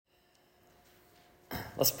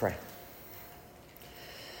Let's pray.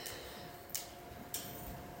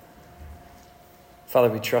 Father,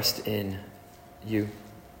 we trust in you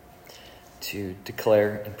to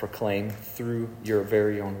declare and proclaim through your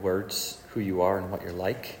very own words who you are and what you're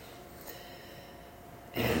like.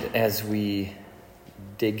 And as we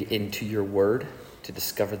dig into your word to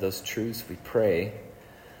discover those truths, we pray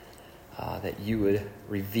that you would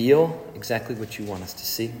reveal exactly what you want us to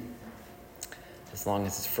see, as long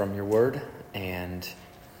as it's from your word, and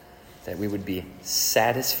that we would be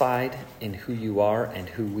satisfied in who you are and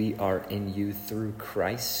who we are in you through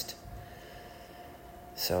Christ.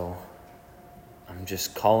 So I'm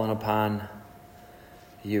just calling upon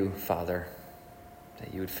you, Father,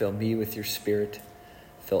 that you would fill me with your Spirit,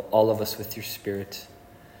 fill all of us with your Spirit,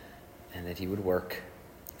 and that you would work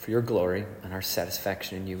for your glory and our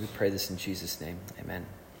satisfaction in you. We pray this in Jesus' name. Amen.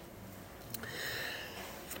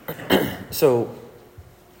 So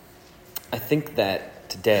I think that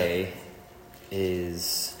today I'm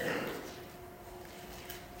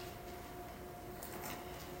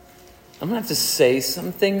going to have to say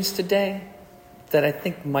some things today that I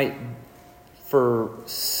think might, for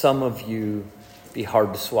some of you, be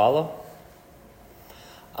hard to swallow.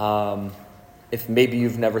 If maybe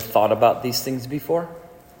you've never thought about these things before.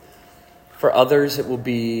 For others, it will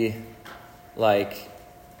be like,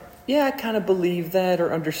 yeah, I kind of believe that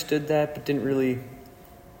or understood that, but didn't really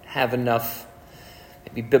have enough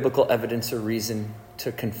maybe biblical evidence or reason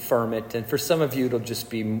to confirm it. And for some of you, it'll just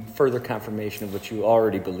be further confirmation of what you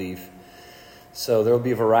already believe. So there will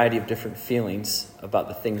be a variety of different feelings about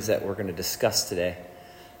the things that we're going to discuss today.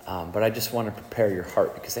 But I just want to prepare your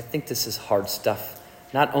heart, because I think this is hard stuff,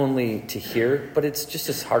 not only to hear, but it's just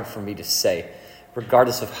as hard for me to say,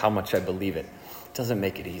 regardless of how much I believe it. It doesn't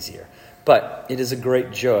make it easier. But it is a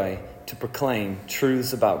great joy to proclaim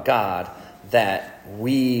truths about God that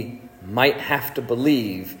we might have to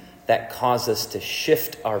believe, that cause us to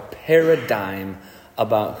shift our paradigm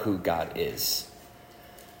about who God is.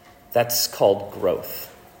 That's called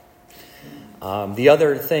growth. The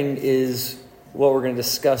other thing is what we're going to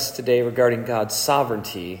discuss today regarding God's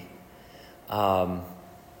sovereignty.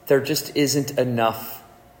 There just isn't enough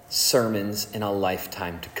sermons in a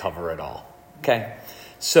lifetime to cover it all. Okay?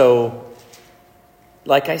 So,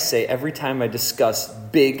 like I say, every time I discuss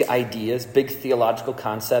big ideas, big theological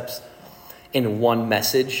concepts in one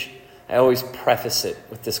message, I always preface it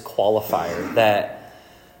with this qualifier that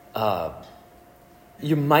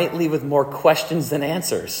you might leave with more questions than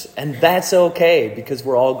answers. And that's okay, because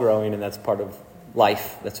we're all growing, and that's part of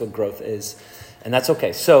life. That's what growth is. And that's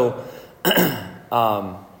okay. So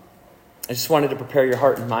I just wanted to prepare your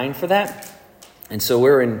heart and mind for that. And so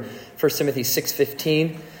we're in 1 Timothy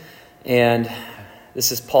 6:15, and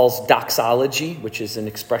this is Paul's doxology, which is an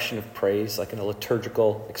expression of praise, like a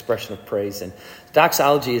liturgical expression of praise. And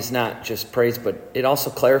doxology is not just praise, but it also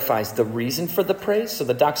clarifies the reason for the praise. So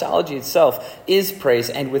the doxology itself is praise,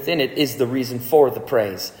 and within it is the reason for the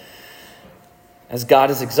praise. As God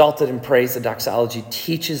is exalted in praise, the doxology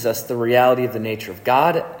teaches us the reality of the nature of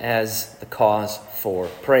God as the cause for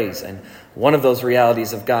praise. And one of those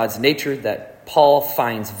realities of God's nature that Paul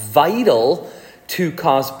finds vital to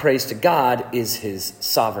cause praise to God is his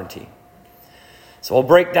sovereignty. So we'll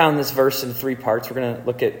break down this verse into three parts. We're going to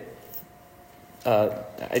look at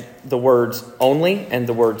the words only, and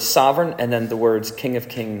the word sovereign, and then the words King of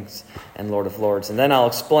Kings and Lord of Lords. And then I'll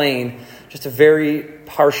explain just a very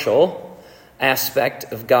partial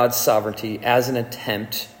aspect of God's sovereignty as an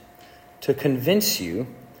attempt to convince you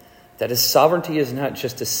that his sovereignty is not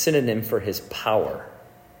just a synonym for his power,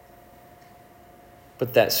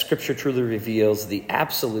 but that Scripture truly reveals the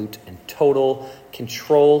absolute and total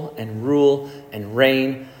control and rule and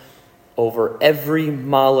reign over every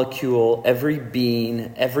molecule, every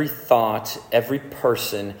being, every thought, every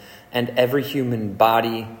person, and every human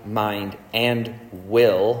body, mind, and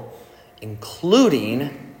will,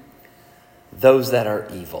 including those that are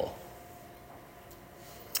evil.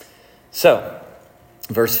 So,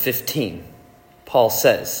 verse 15, Paul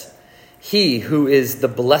says, "He who is the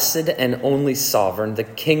blessed and only sovereign, the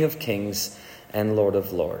King of Kings and Lord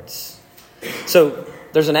of Lords." So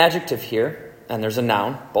there's an adjective here, and there's a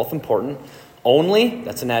noun, both important. Only,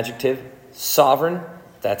 that's an adjective. Sovereign,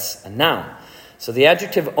 that's a noun. So the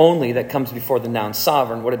adjective only that comes before the noun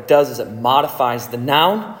sovereign, what it does is it modifies the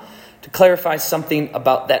noun to clarify something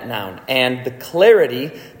about that noun. And the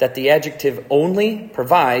clarity that the adjective only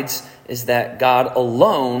provides is that God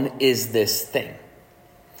alone is this thing.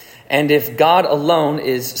 And if God alone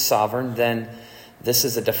is sovereign, then this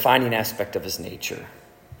is a defining aspect of his nature.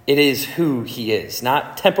 It is who he is,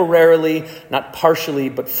 not temporarily, not partially,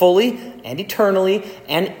 but fully and eternally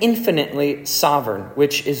and infinitely sovereign,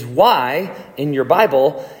 which is why in your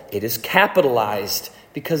Bible it is capitalized,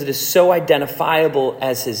 because it is so identifiable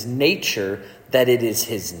as his nature that it is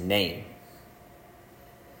his name.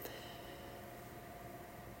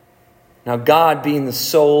 Now, God, being the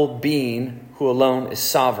sole being who alone is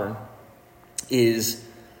sovereign, is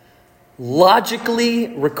logically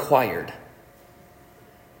required,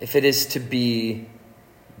 if it is to be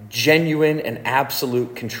genuine and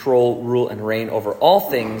absolute control, rule, and reign over all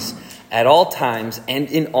things at all times and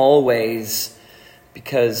in all ways,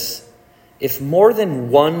 because if more than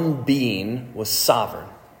one being was sovereign,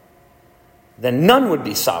 then none would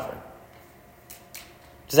be sovereign.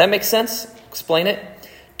 Does that make sense? Explain it.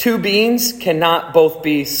 Two beings cannot both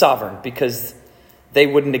be sovereign, because they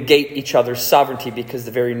would negate each other's sovereignty, because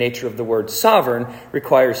the very nature of the word sovereign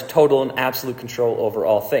requires total and absolute control over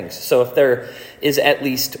all things. So if there is at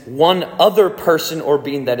least one other person or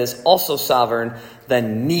being that is also sovereign,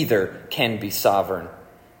 then neither can be sovereign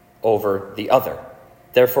over the other,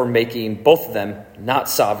 therefore making both of them not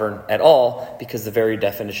sovereign at all, because the very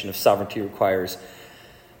definition of sovereignty requires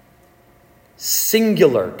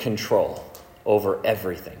singular control over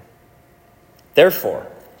everything. Therefore,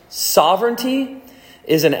 sovereignty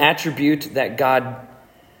is an attribute that God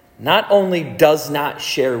not only does not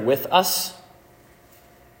share with us,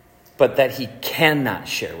 but that he cannot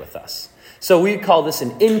share with us. So we call this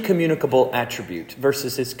an incommunicable attribute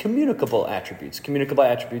versus his communicable attributes. Communicable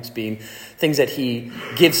attributes being things that he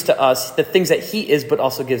gives to us, the things that he is but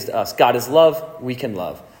also gives to us. God is love, we can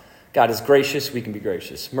love. God is gracious, we can be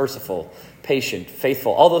gracious. Merciful, patient,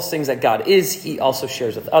 faithful. All those things that God is, he also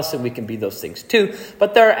shares with us, and we can be those things too.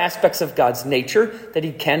 But there are aspects of God's nature that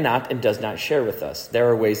he cannot and does not share with us. There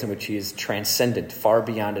are ways in which he is transcendent, far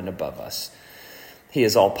beyond and above us. He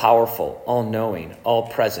is all-powerful, all-knowing,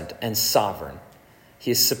 all-present, and sovereign.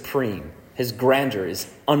 He is supreme. His grandeur is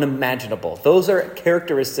unimaginable. Those are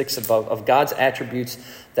characteristics of God's attributes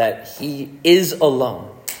that he is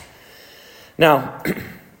alone. Now,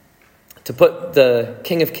 to put the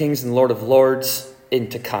King of Kings and Lord of Lords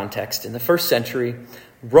into context, in the first century,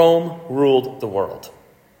 Rome ruled the world.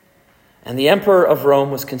 And the emperor of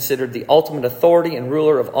Rome was considered the ultimate authority and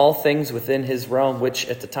ruler of all things within his realm, which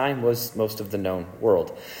at the time was most of the known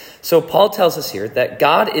world. So Paul tells us here that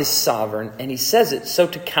God is sovereign, and he says it so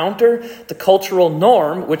to counter the cultural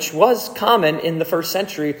norm, which was common in the first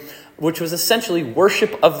century, which was essentially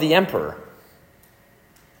worship of the emperor.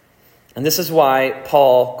 And this is why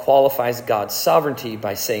Paul qualifies God's sovereignty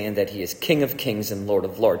by saying that he is King of Kings and Lord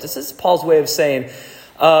of Lords. This is Paul's way of saying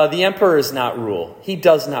the emperor is not rule. He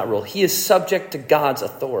does not rule. He is subject to God's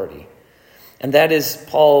authority. And that is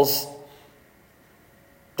Paul's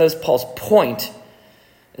point,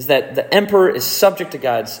 is that the emperor is subject to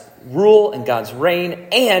God's rule and God's reign,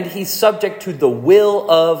 and he's subject to the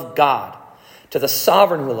will of God, to the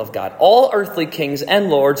sovereign will of God. All earthly kings and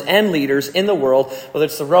lords and leaders in the world, whether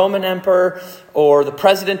it's the Roman emperor or the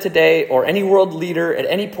president today or any world leader at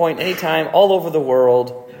any point, any time, all over the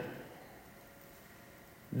world,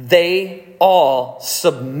 they all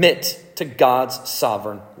submit to God's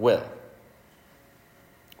sovereign will.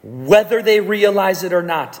 Whether they realize it or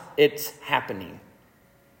not, it's happening.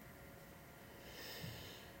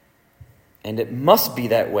 And it must be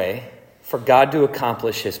that way for God to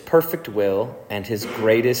accomplish his perfect will and his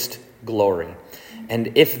greatest glory.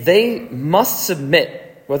 And if they must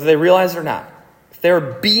submit, whether they realize it or not, if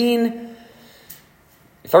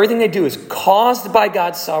everything they do is caused by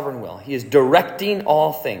God's sovereign will, he is directing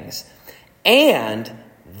all things, and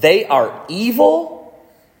they are evil,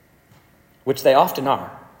 which they often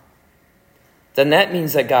are, then that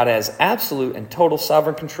means that God has absolute and total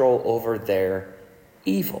sovereign control over their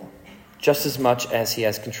evil, just as much as he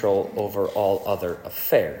has control over all other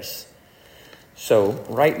affairs. So,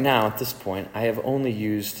 right now, at this point, I have only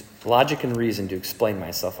used logic and reason to explain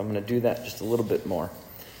myself. I'm going to do that just a little bit more,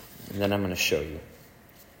 and then I'm going to show you.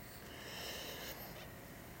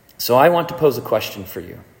 So I want to pose a question for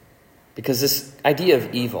you, because this idea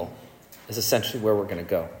of evil is essentially where we're going to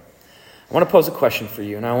go. I want to pose a question for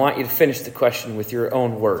you, and I want you to finish the question with your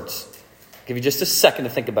own words. I'll give you just a second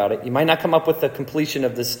to think about it. You might not come up with the completion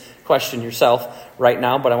of this question yourself right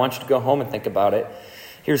now, but I want you to go home and think about it.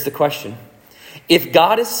 Here's the question. If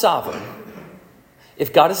God is sovereign,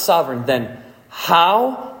 then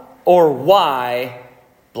how or why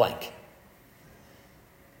blank?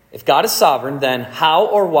 If God is sovereign, then how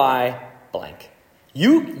or why blank?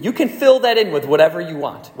 You can fill that in with whatever you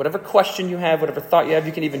want. Whatever question you have, whatever thought you have,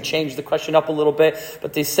 you can even change the question up a little bit.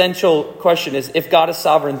 But the essential question is, if God is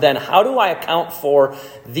sovereign, then how do I account for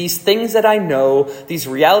these things that I know, these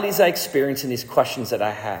realities I experience, and these questions that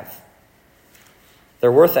I have?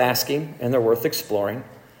 They're worth asking, and they're worth exploring.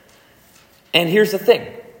 And here's the thing.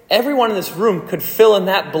 Everyone in this room could fill in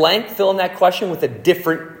that blank, fill in that question with a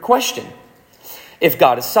different question. If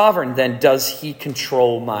God is sovereign, then does he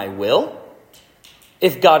control my will?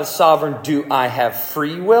 If God is sovereign, do I have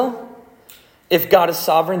free will? If God is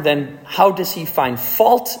sovereign, then how does he find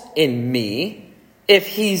fault in me if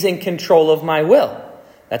he's in control of my will?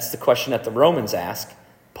 That's the question that the Romans ask.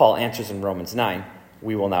 Paul answers in Romans 9.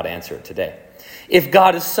 We will not answer it today. If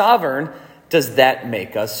God is sovereign, does that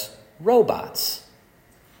make us robots?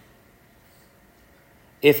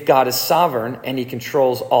 If God is sovereign and he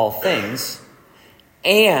controls all things,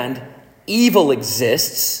 and evil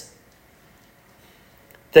exists,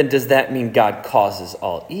 then does that mean God causes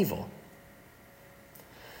all evil?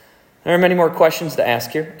 There are many more questions to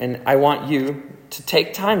ask here, and I want you to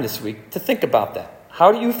take time this week to think about that.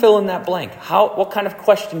 How do you fill in that blank? What kind of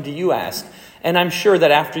question do you ask? And I'm sure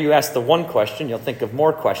that after you ask the one question, you'll think of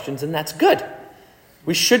more questions, and that's good.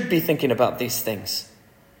 We should be thinking about these things.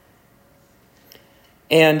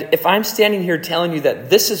 And if I'm standing here telling you that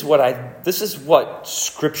this is what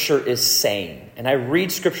Scripture is saying, and I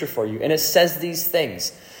read Scripture for you, and it says these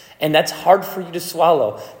things, and that's hard for you to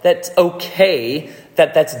swallow, that's okay,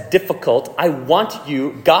 that's difficult.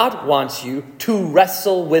 God wants you to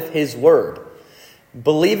wrestle with his word.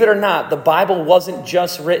 Believe it or not, the Bible wasn't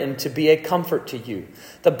just written to be a comfort to you.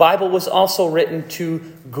 The Bible was also written to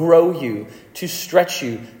grow you, to stretch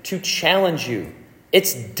you, to challenge you.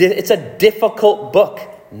 It's a difficult book,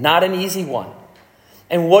 not an easy one.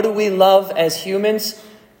 And what do we love as humans?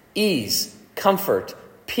 Ease, comfort,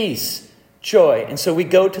 peace, joy. And so we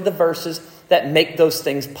go to the verses that make those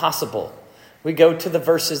things possible. We go to the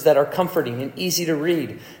verses that are comforting and easy to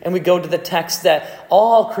read. And we go to the text that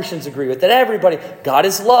all Christians agree with, that everybody, God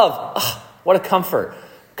is love. Oh, what a comfort.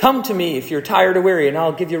 Come to me if you're tired or weary and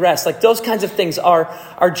I'll give you rest. Like those kinds of things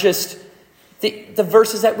are just the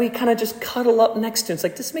verses that we kind of just cuddle up next to. It's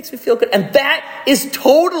like, this makes me feel good. And that is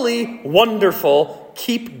totally wonderful.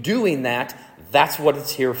 Keep doing that. That's what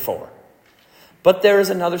it's here for. But there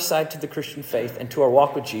is another side to the Christian faith and to our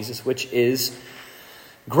walk with Jesus, which is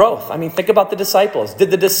growth. I mean, think about the disciples.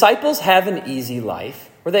 Did the disciples have an easy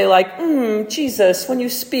life? Were they like, Jesus, when you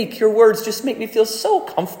speak, your words just make me feel so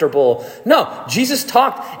comfortable? No, Jesus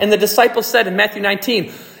talked, and the disciples said in Matthew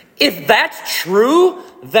 19, if that's true,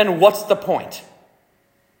 then what's the point?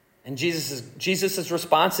 And Jesus'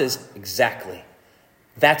 response is, exactly.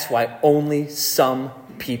 That's why only some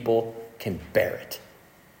people can bear it.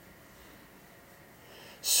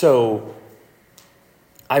 So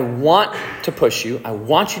I want to push you. I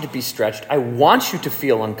want you to be stretched. I want you to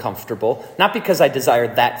feel uncomfortable. Not because I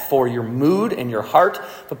desire that for your mood and your heart,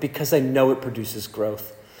 but because I know it produces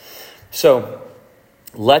growth. So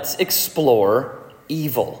let's explore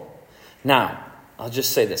evil. Now, I'll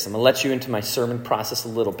just say this. I'm going to let you into my sermon process a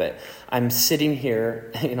little bit. I'm sitting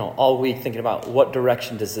here, all week thinking about what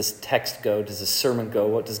direction does this text go? Does this sermon go?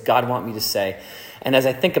 What does God want me to say? And as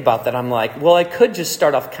I think about that, I'm like, well, I could just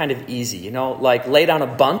start off kind of easy, like lay down a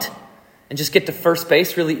bunt and just get to first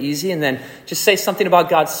base really easy. And then just say something about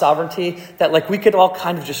God's sovereignty that like we could all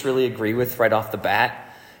kind of just really agree with right off the bat.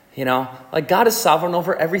 Like God is sovereign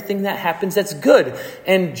over everything that happens that's good.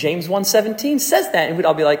 And James 1:17 says that. And we'd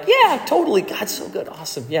all be like, yeah, totally. God's so good.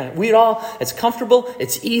 Awesome. Yeah, it's comfortable.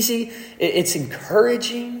 It's easy. It's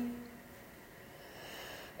encouraging.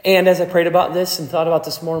 And as I prayed about this and thought about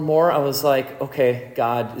this more and more, I was like, okay,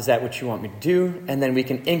 God, is that what you want me to do? And then we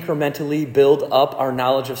can incrementally build up our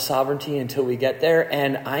knowledge of sovereignty until we get there.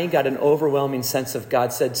 And I got an overwhelming sense of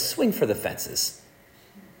God said, swing for the fences.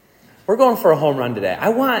 We're going for a home run today. I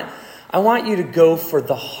want you to go for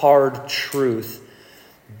the hard truth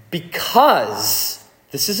because,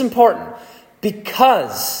 this is important,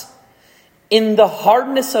 because in the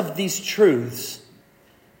hardness of these truths,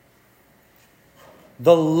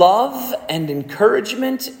 the love and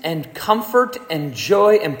encouragement and comfort and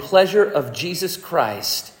joy and pleasure of Jesus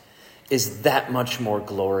Christ is that much more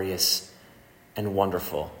glorious and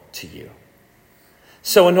wonderful to you.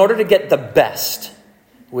 So in order to get the best,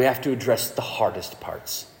 we have to address the hardest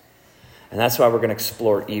parts. And that's why we're going to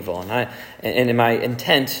explore evil. And in my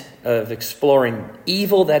intent of exploring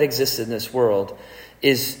evil that exists in this world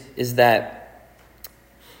is that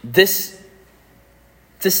this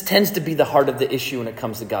tends to be the heart of the issue when it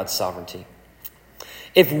comes to God's sovereignty.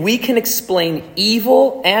 If we can explain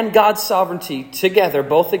evil and God's sovereignty together,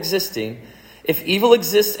 both existing, If evil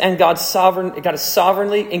exists and God is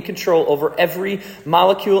sovereignly in control over every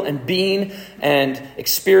molecule and being and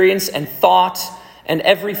experience and thought and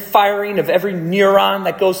every firing of every neuron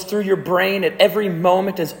that goes through your brain at every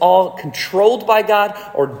moment is all controlled by God,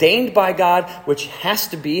 ordained by God, which has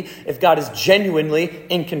to be if God is genuinely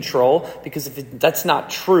in control. Because if that's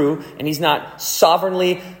not true and he's not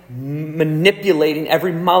sovereignly manipulating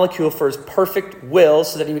every molecule for his perfect will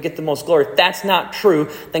so that he would get the most glory, if that's not true,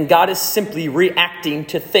 then God is simply reacting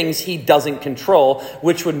to things he doesn't control,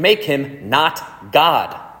 which would make him not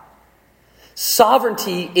God.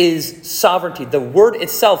 Sovereignty is sovereignty. The word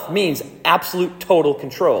itself means absolute total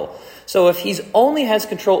control. So if he only has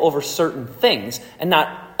control over certain things and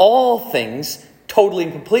not all things totally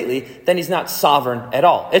and completely, then he's not sovereign at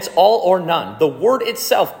all. It's all or none. The word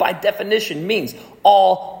itself, by definition, means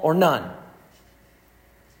all or none.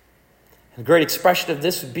 A great expression of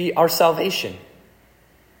this would be our salvation.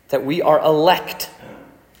 That we are elect.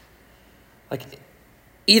 Like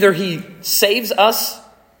either he saves us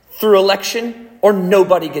through election, or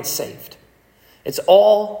nobody gets saved. It's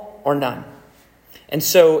all or none. And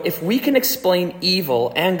so if we can explain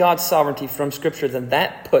evil and God's sovereignty from Scripture, then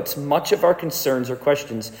that puts much of our concerns or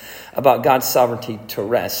questions about God's sovereignty to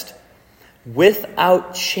rest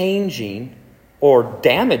without changing or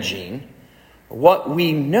damaging what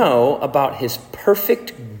we know about his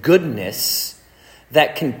perfect goodness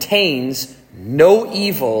that contains no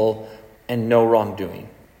evil and no wrongdoing.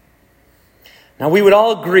 Now, we would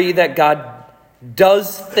all agree that God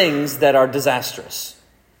does things that are disastrous,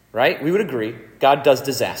 right? We would agree God does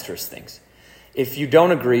disastrous things. If you don't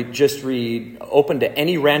agree, just open to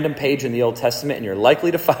any random page in the Old Testament and you're likely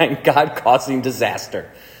to find God causing disaster.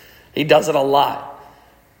 He does it a lot.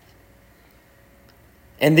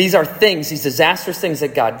 And these are things, these disastrous things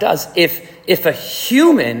that God does. If a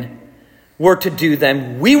human were to do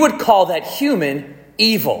them, we would call that human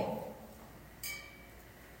evil.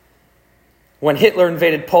 When Hitler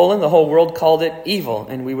invaded Poland, the whole world called it evil,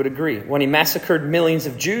 and we would agree. When he massacred millions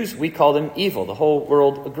of Jews, we called him evil. The whole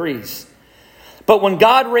world agrees. But when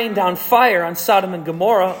God rained down fire on Sodom and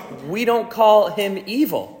Gomorrah, we don't call him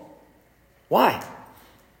evil. Why?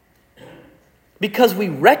 Because we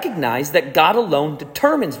recognize that God alone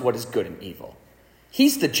determines what is good and evil.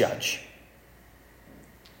 He's the judge.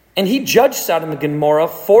 And he judged Sodom and Gomorrah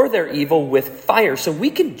for their evil with fire. So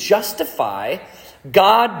we can justify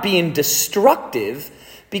God being destructive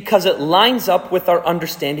because it lines up with our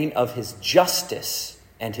understanding of his justice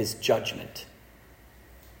and his judgment.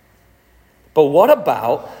 But what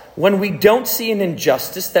about when we don't see an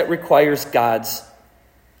injustice that requires God's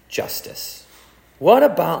justice? What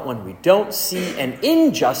about when we don't see an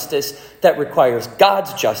injustice that requires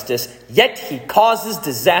God's justice, yet he causes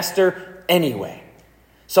disaster anyway?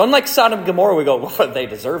 So unlike Sodom and Gomorrah, we go, well, they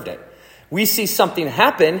deserved it. We see something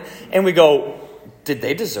happen and we go, did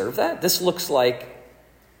they deserve that? This looks like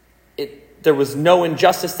there was no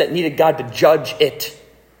injustice that needed God to judge it.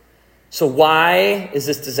 So why is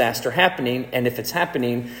this disaster happening? And if it's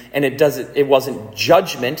happening and it wasn't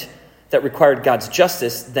judgment that required God's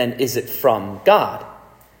justice, then is it from God?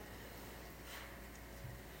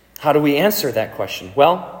 How do we answer that question?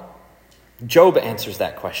 Well, Job answers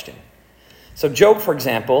that question. So Job, for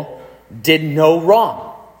example, did no wrong.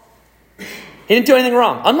 He didn't do anything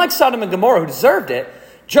wrong. Unlike Sodom and Gomorrah, who deserved it,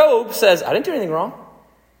 Job says, I didn't do anything wrong.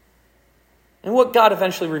 And what God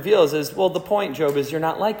eventually reveals is, well, the point, Job, is you're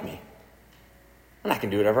not like me. And I can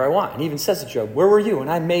do whatever I want. And he even says to Job, where were you? And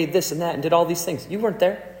I made this and that and did all these things. You weren't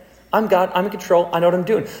there. I'm God. I'm in control. I know what I'm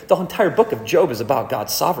doing. The whole entire book of Job is about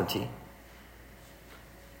God's sovereignty.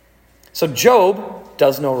 So Job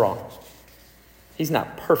does no wrong. He's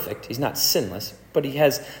not perfect. He's not sinless. But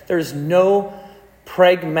there's no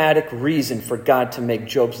pragmatic reason for God to make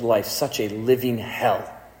Job's life such a living hell.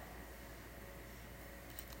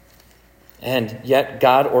 And yet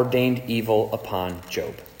God ordained evil upon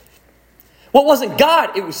Job. Well, it wasn't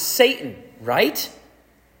God, it was Satan, right?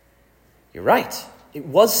 You're right. It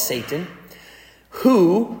was Satan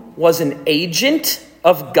who was an agent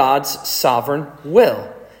of God's sovereign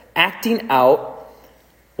will, acting out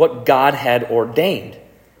what God had ordained.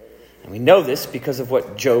 And we know this because of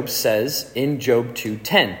what Job says in Job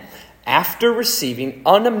 2:10. After receiving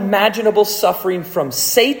unimaginable suffering from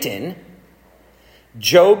Satan,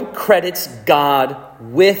 Job credits God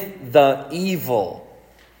with the evil.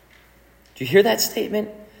 Do you hear that statement?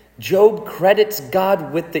 Job credits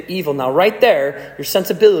God with the evil. Now, right there, your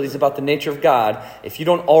sensibilities about the nature of God, if you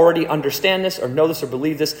don't already understand this or know this or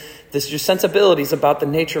believe this, your sensibilities about the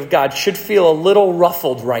nature of God should feel a little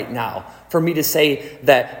ruffled right now for me to say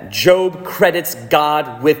that Job credits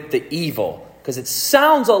God with the evil. Because it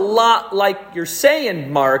sounds a lot like you're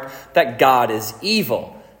saying, Mark, that God is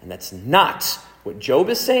evil. And that's not what Job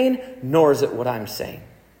is saying, nor is it what I'm saying.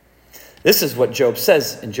 This is what Job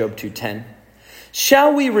says in Job 2:10.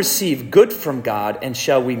 Shall we receive good from God, and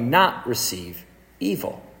shall we not receive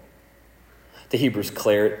evil? The Hebrews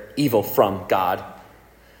declare evil from God.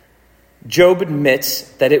 Job admits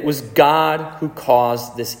that it was God who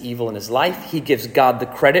caused this evil in his life. He gives God the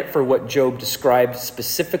credit for what Job described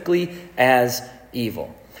specifically as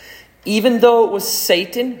evil. Even though it was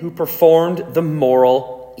Satan who performed the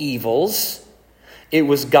moral evils, it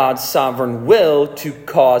was God's sovereign will to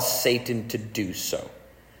cause Satan to do so,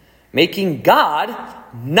 making God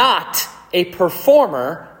not a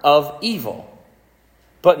performer of evil,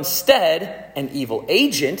 but instead an evil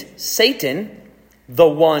agent, Satan, the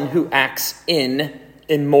one who acts in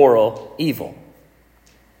immoral evil.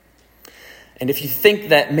 And if you think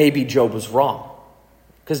that maybe Job was wrong,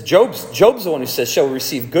 because Job's the one who says, shall we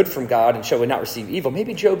receive good from God and shall we not receive evil?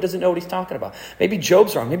 Maybe Job doesn't know what he's talking about. Maybe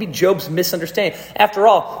Job's wrong. Maybe Job's misunderstanding. After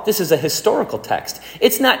all, this is a historical text.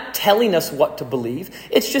 It's not telling us what to believe.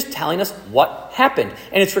 It's just telling us what happened.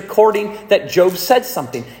 And it's recording that Job said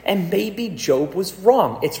something. And maybe Job was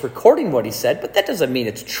wrong. It's recording what he said, but that doesn't mean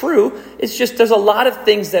it's true. It's just there's a lot of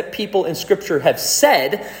things that people in Scripture have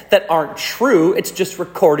said that aren't true. It's just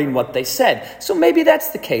recording what they said. So maybe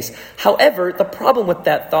that's the case. However, the problem with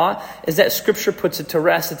that thought is that Scripture puts it to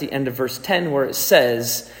rest at the end of verse 10 where it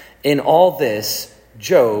says, in all this,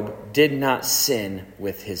 Job did not sin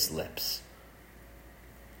with his lips.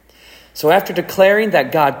 So after declaring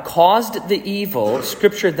that God caused the evil,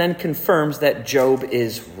 Scripture then confirms that Job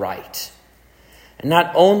is right. And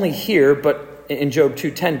not only here, but in Job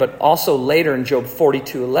 2:10, but also later in Job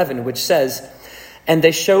 42:11, which says, and they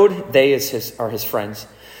are his friends,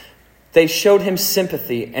 they showed him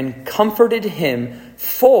sympathy and comforted him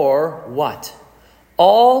for what?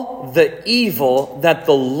 All the evil that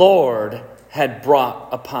the Lord had brought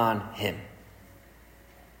upon him.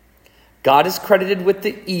 God is credited with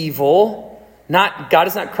the evil. God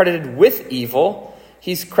is not credited with evil.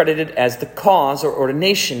 He's credited as the cause or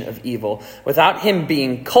ordination of evil, without him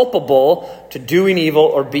being culpable to doing evil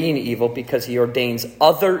or being evil, because he ordains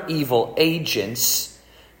other evil agents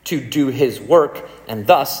to do his work. And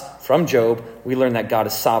thus, from Job, we learn that God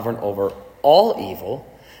is sovereign over all evil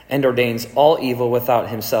and ordains all evil without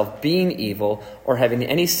himself being evil or having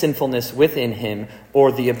any sinfulness within him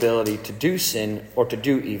or the ability to do sin or to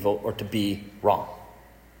do evil or to be wrong.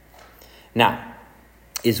 Now,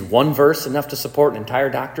 is one verse enough to support an entire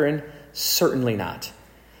doctrine? Certainly not.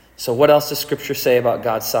 So what else does Scripture say about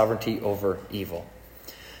God's sovereignty over evil?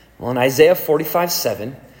 Well, in Isaiah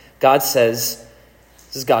 45:7, God says,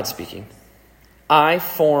 this is God speaking, I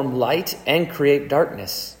form light and create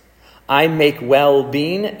darkness. I make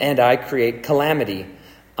well-being and I create calamity.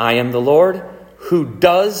 I am the Lord who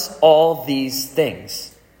does all these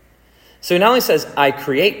things. So he not only says, I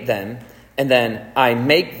create them, and then I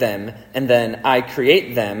make them, and then I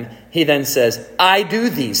create them. He then says, I do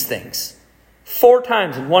these things. 4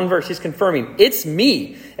 times in one verse, he's confirming, it's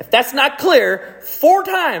me. If that's not clear, 4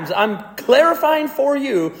 times I'm clarifying for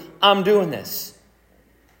you, I'm doing this.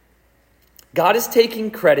 God is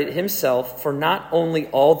taking credit himself for not only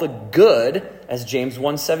all the good, as James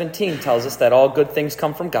 1:17 tells us that all good things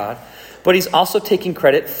come from God, but he's also taking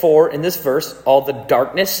credit for, in this verse, all the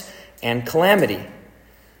darkness and calamity.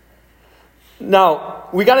 Now,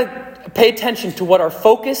 we got to pay attention to what our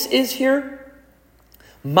focus is here.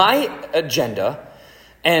 My agenda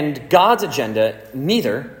and God's agenda,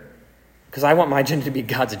 neither, because I want my agenda to be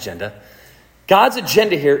God's agenda. God's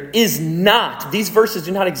agenda here is not, these verses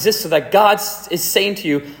do not exist so that God is saying to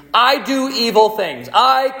you, I do evil things.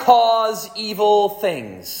 I cause evil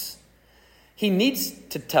things. He needs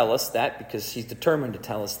to tell us that because he's determined to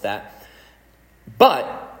tell us that.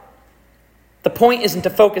 But the point isn't to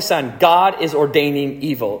focus on God is ordaining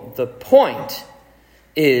evil. The point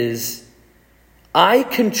is, I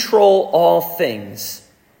control all things,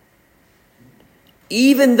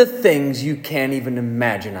 even the things you can't even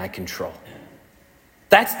imagine I control.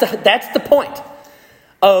 That's the point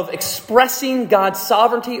of expressing God's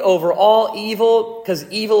sovereignty over all evil, because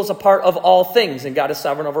evil is a part of all things, and God is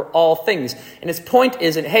sovereign over all things. And his point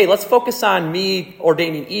isn't, hey, let's focus on me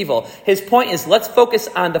ordaining evil. His point is, let's focus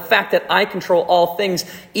on the fact that I control all things,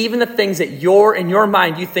 even the things that in your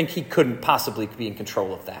mind, you think he couldn't possibly be in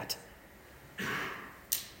control of that.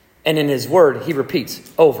 And in his word, he repeats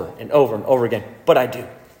over and over and over again, but I do.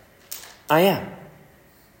 I am.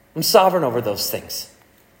 I'm sovereign over those things.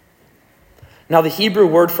 Now, the Hebrew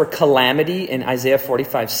word for calamity in Isaiah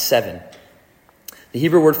 45:7, the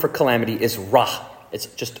Hebrew word for calamity is rah. It's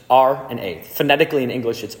just R and A. Phonetically in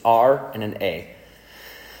English, it's R and an A.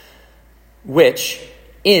 Which,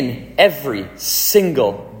 in every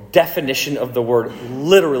single definition of the word,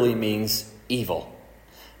 literally means evil.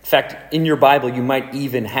 In fact, in your Bible, you might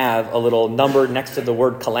even have a little number next to the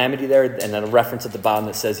word calamity there, and then a reference at the bottom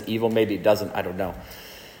that says evil. Maybe it doesn't, I don't know.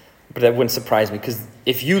 But that wouldn't surprise me, because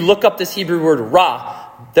if you look up this Hebrew word ra,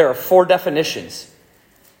 there are 4 definitions.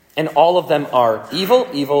 And all of them are evil,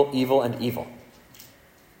 evil, evil, and evil.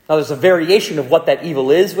 Now there's a variation of what that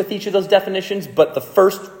evil is with each of those definitions, but the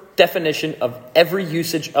first definition of every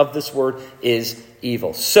usage of this word is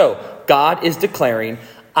evil. So God is declaring,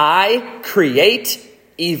 I create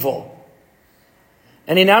evil.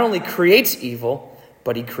 And he not only creates evil,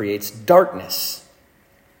 but he creates darkness.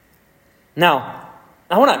 Now,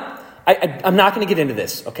 I'm not going to get into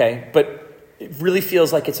this, okay? But it really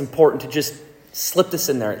feels like it's important to just slip this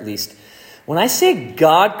in there at least. When I say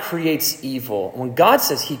God creates evil, when God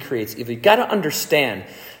says he creates evil, you've got to understand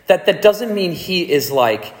that that doesn't mean he is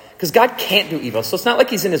like, because God can't do evil. So it's not like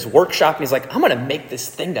he's in his workshop and he's like, I'm going to make this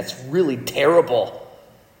thing that's really terrible.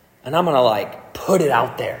 And I'm going to like put it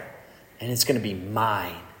out there. And it's going to be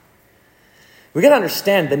mine. We got to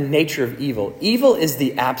understand the nature of evil. Evil is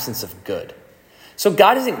the absence of good. So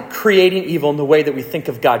God isn't creating evil in the way that we think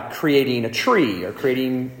of God creating a tree or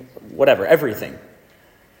creating whatever, everything.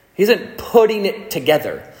 He isn't putting it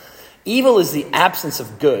together. Evil is the absence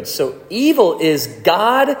of good. So evil is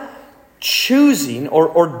God choosing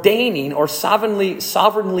or ordaining or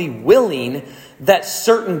sovereignly willing that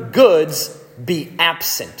certain goods be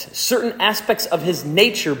absent. Certain aspects of his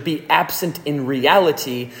nature be absent in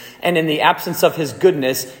reality. And in the absence of his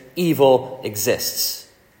goodness, evil exists.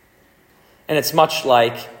 And it's much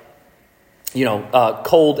like,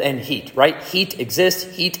 cold and heat, right? Heat exists.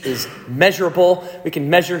 Heat is measurable. We can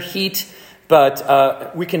measure heat,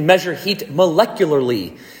 but we can measure heat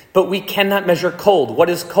molecularly. But we cannot measure cold. What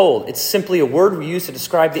is cold? It's simply a word we use to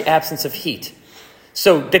describe the absence of heat.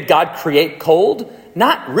 So did God create cold?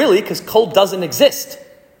 Not really, because cold doesn't exist.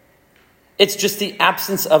 It's just the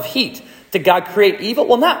absence of heat. Did God create evil?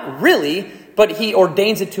 Well, not really, but he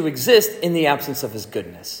ordains it to exist in the absence of his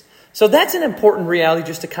goodness. So that's an important reality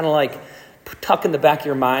just to kind of like tuck in the back of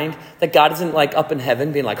your mind, that God isn't like up in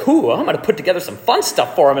heaven being like, ooh, I'm going to put together some fun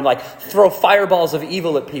stuff for him and like throw fireballs of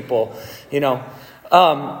evil at people,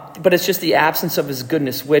 But it's just the absence of his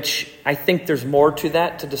goodness, which I think there's more to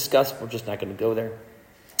that to discuss. We're just not going to go there.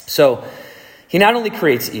 So he not only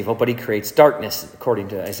creates evil, but he creates darkness, according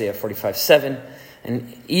to Isaiah 45:7.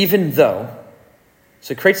 And even though,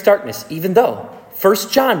 so he creates darkness, even though 1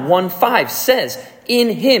 John 1:5 says, in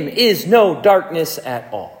him is no darkness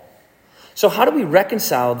at all. So how do we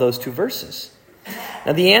reconcile those two verses?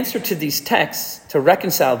 Now the answer to these texts, to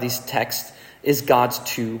reconcile these texts, is God's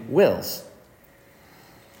two wills.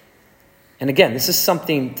 And again, this is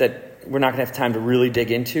something that we're not going to have time to really dig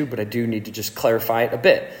into, but I do need to just clarify it a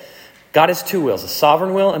bit. God has two wills, a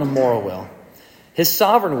sovereign will and a moral will. His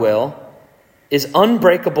sovereign will is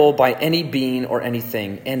unbreakable by any being or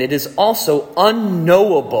anything, and it is also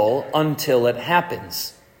unknowable until it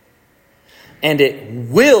happens. And it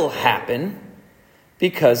will happen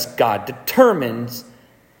because God determines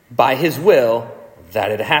by his will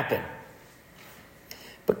that it happen.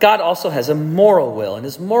 But God also has a moral will, and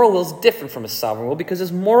his moral will is different from his sovereign will because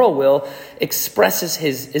his moral will is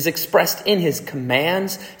expressed in his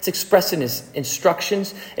commands, it's expressed in his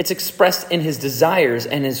instructions, it's expressed in his desires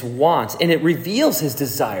and his wants, and it reveals his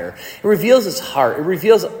desire, it reveals his heart, it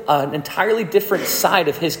reveals an entirely different side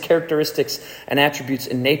of his characteristics and attributes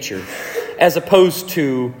in nature, as opposed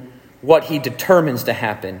to what he determines to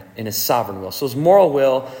happen in his sovereign will. So his moral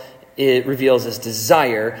will, it reveals his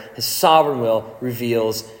desire. His sovereign will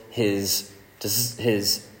reveals his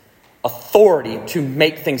authority to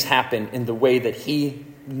make things happen in the way that he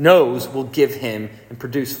knows will give him and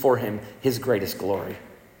produce for him his greatest glory.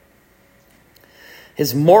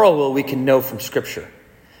 His moral will we can know from Scripture.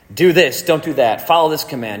 Do this, don't do that. Follow this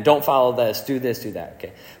command. Don't follow this. Do this, do that.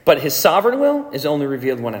 Okay. But his sovereign will is only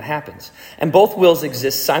revealed when it happens. And both wills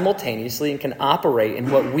exist simultaneously and can operate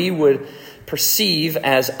in what we would perceive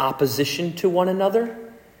as opposition to one another.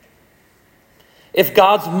 If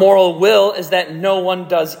God's moral will is that no one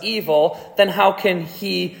does evil, then how can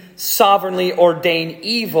he sovereignly ordain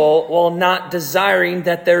evil while not desiring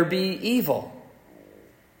that there be evil?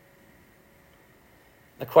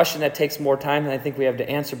 A question that takes more time than I think we have to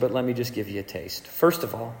answer, but let me just give you a taste. First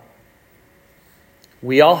of all,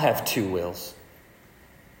 we all have two wills.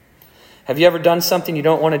 Have you ever done something you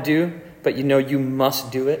don't want to do, but you know you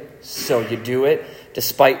must do it, so you do it,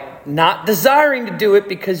 despite not desiring to do it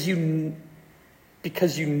because you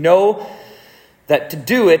know that to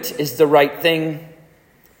do it is the right thing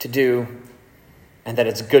to do, and that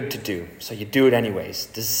it's good to do. So you do it anyways,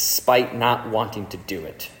 despite not wanting to do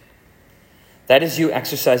it. That is you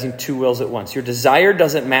exercising two wills at once. Your desire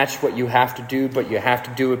doesn't match what you have to do, but you have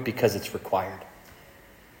to do it because it's required.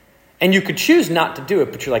 And you could choose not to do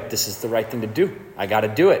it, but you're like, this is the right thing to do. I got to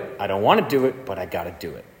do it. I don't want to do it, but I got to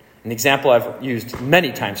do it. An example I've used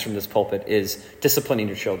many times from this pulpit is disciplining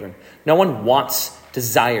your children. No one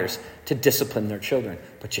desires to discipline their children,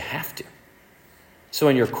 but you have to. So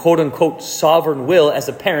in your quote-unquote sovereign will as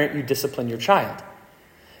a parent, you discipline your child.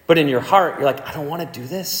 But in your heart, you're like, I don't want to do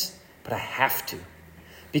this, but I have to.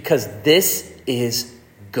 Because this is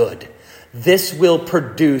good. This will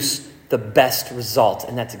produce the best result.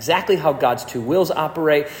 And that's exactly how God's two wills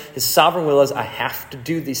operate. His sovereign will is, I have to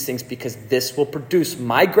do these things because this will produce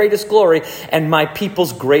my greatest glory and my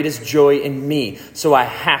people's greatest joy in me. So I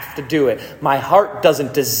have to do it. My heart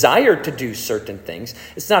doesn't desire to do certain things.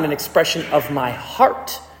 It's not an expression of my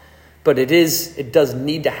heart, but it does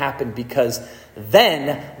need to happen, because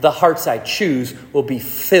then the hearts I choose will be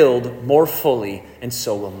filled more fully, and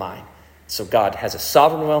so will mine. So God has a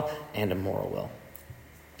sovereign will and a moral will.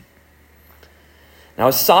 Now,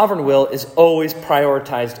 his sovereign will is always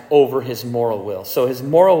prioritized over his moral will. So his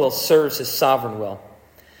moral will serves his sovereign will.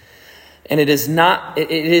 And it is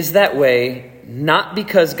that way, not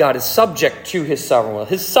because God is subject to his sovereign will.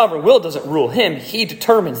 His sovereign will doesn't rule him. He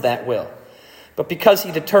determines that will. But because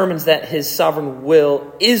he determines that his sovereign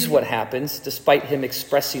will is what happens, despite him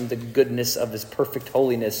expressing the goodness of his perfect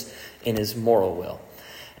holiness in his moral will.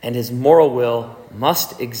 And his moral will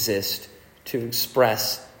must exist to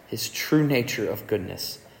express his true nature of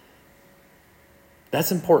goodness.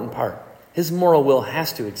 That's an important part. His moral will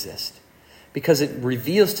has to exist because it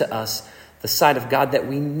reveals to us the side of God that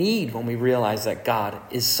we need when we realize that God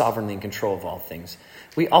is sovereignly in control of all things.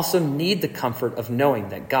 We also need the comfort of knowing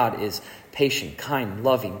that God is patient, kind,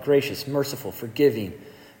 loving, gracious, merciful, forgiving,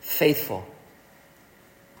 faithful.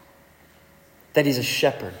 That he's a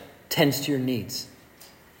shepherd, tends to your needs,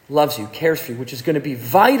 loves you, cares for you, which is going to be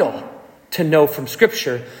vital to know from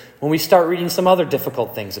Scripture when we start reading some other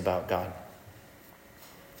difficult things about God.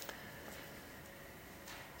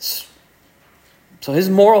 So his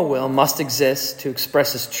moral will must exist to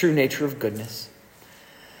express his true nature of goodness.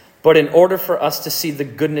 But in order for us to see the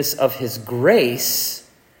goodness of his grace,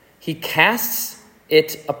 he casts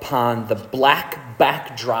it upon the black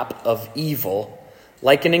backdrop of evil,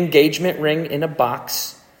 like an engagement ring in a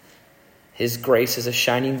box. His grace is a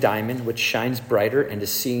shining diamond which shines brighter and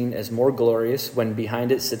is seen as more glorious when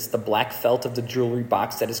behind it sits the black felt of the jewelry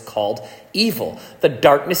box that is called evil. The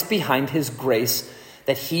darkness behind his grace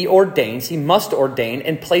that he ordains, he must ordain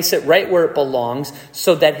and place it right where it belongs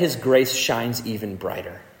so that his grace shines even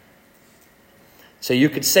brighter. So you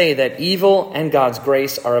could say that evil and God's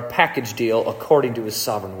grace are a package deal according to his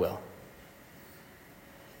sovereign will.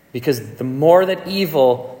 Because the more that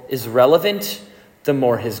evil is relevant, the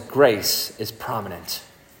more his grace is prominent.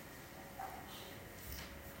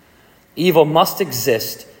 Evil must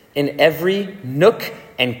exist in every nook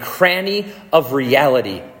and cranny of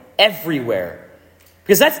reality, everywhere.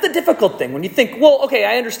 Because that's the difficult thing. When you think, well, okay,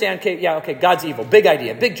 I understand, okay, God's evil. Big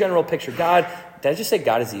idea, big general picture. God, did I just say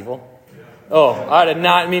God is evil? Oh, I did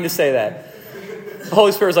not mean to say that. The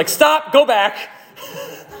Holy Spirit was like, stop, go back.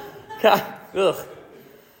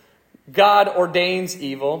 God ordains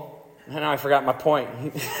evil. Now I forgot my point.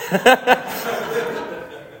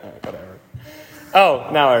 Whatever. Oh,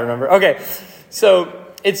 now I remember. Okay, so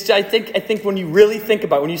I think when you really think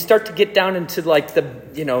about it, when you start to get down into like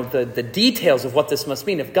the details of what this must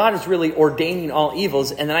mean, if God is really ordaining all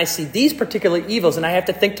evils, and then I see these particular evils, and I have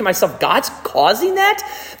to think to myself, God's causing that?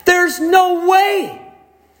 There's no way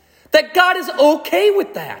that God is okay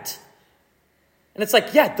with that. And it's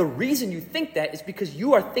like, yeah, the reason you think that is because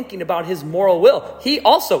you are thinking about his moral will. He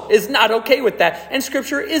also is not okay with that. And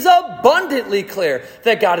Scripture is abundantly clear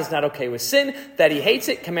that God is not okay with sin, that he hates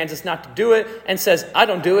it, commands us not to do it, and says, I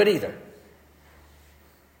don't do it either.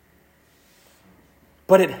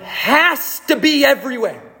 But it has to be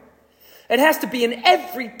everywhere. It has to be in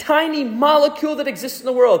every tiny molecule that exists in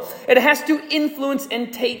the world. It has to influence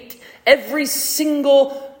and take every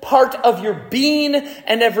single part of your being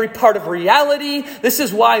and every part of reality. This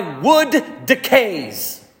is why wood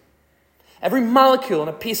decays. Every molecule in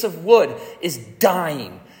a piece of wood is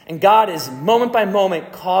dying. And God is moment by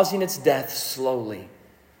moment causing its death slowly.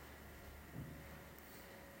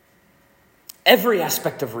 Every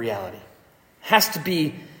aspect of reality has to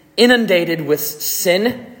be inundated with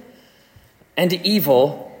sin and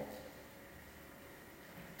evil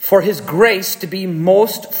for his grace to be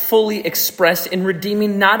most fully expressed in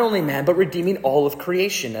redeeming not only man, but redeeming all of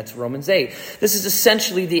creation. That's Romans 8. This is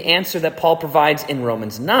essentially the answer that Paul provides in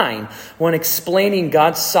Romans 9 when explaining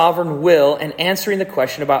God's sovereign will and answering the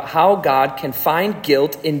question about how God can find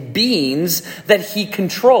guilt in beings that he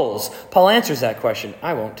controls. Paul answers that question.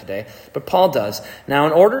 I won't today, but Paul does. Now,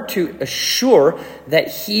 in order to assure that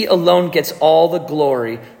he alone gets all the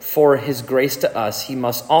glory for his grace to us, he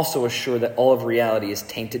must also assure that all of reality is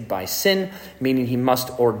tainted by sin, meaning he must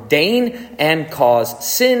ordain and cause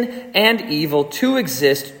sin and evil to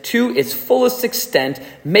exist to its fullest extent,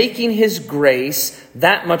 making his grace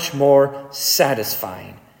that much more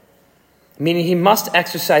satisfying. Meaning he must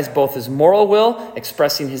exercise both his moral will,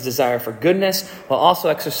 expressing his desire for goodness, while also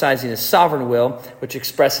exercising his sovereign will, which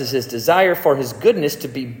expresses his desire for his goodness to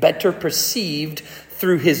be better perceived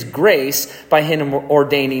through his grace by him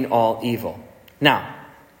ordaining all evil. Now,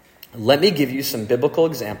 let me give you some biblical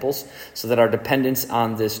examples so that our dependence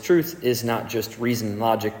on this truth is not just reason and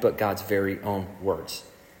logic, but God's very own words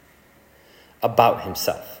about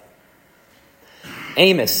himself.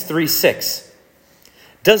 Amos 3:6.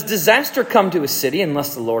 Does disaster come to a city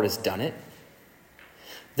unless the Lord has done it?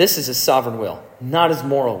 This is his sovereign will, not his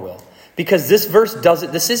moral will. Because this verse does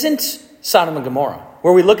it. This isn't Sodom and Gomorrah,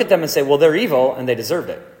 where we look at them and say, well, they're evil and they deserved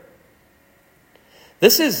it.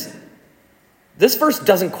 This verse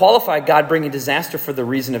doesn't qualify God bringing disaster for the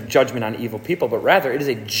reason of judgment on evil people, but rather it is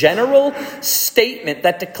a general statement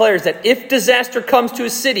that declares that if disaster comes to a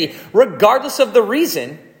city, regardless of the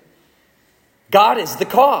reason, God is the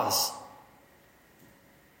cause.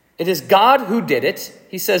 It is God who did it.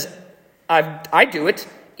 He says, I do it,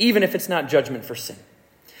 even if it's not judgment for sin.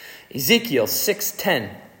 Ezekiel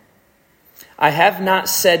 6:10. I have not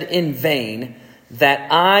said in vain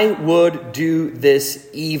that I would do this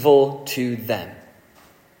evil to them.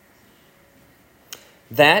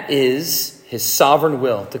 That is his sovereign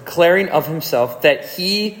will, declaring of himself that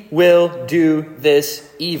he will do this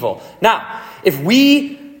evil. Now, if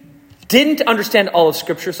we didn't understand all of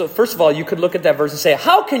Scripture, so first of all, you could look at that verse and say,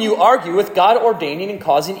 how can you argue with God ordaining and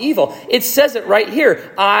causing evil? It says it right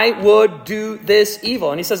here. I would do this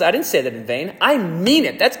evil. And he says, I didn't say that in vain. I mean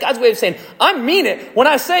it. That's God's way of saying, I mean it when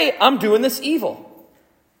I say I'm doing this evil.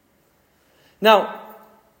 Now,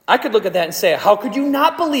 I could look at that and say, how could you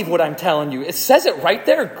not believe what I'm telling you? It says it right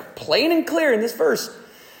there, plain and clear in this verse.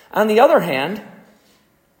 On the other hand,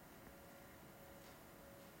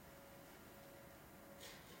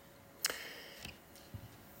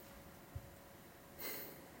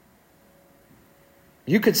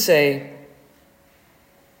 you could say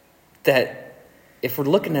that if we're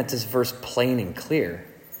looking at this verse plain and clear,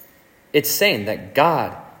 it's saying that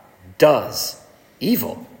God does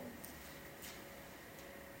evil,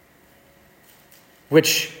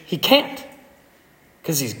 which he can't,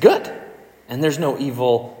 because he's good, and there's no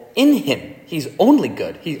evil in him. He's only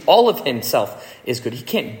good. All of himself is good. He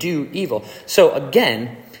can't do evil. So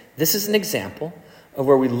again, this is an example of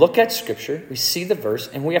where we look at Scripture, we see the verse,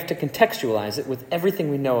 and we have to contextualize it with everything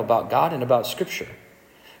we know about God and about Scripture.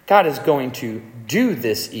 God is going to do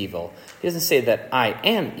this evil. He doesn't say that I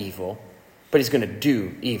am evil, but he's going to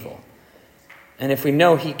do evil. And if we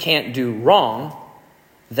know he can't do wrong,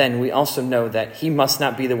 then we also know that he must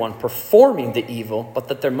not be the one performing the evil, but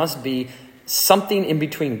that there must be something in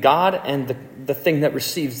between God and the thing that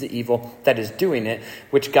receives the evil that is doing it,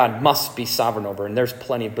 which God must be sovereign over. And there's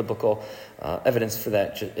plenty of biblical evidence for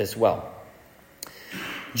that as well.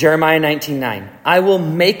 Jeremiah 19:9. I will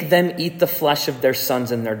make them eat the flesh of their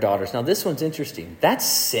sons and their daughters. Now this one's interesting. That's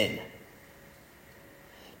sin.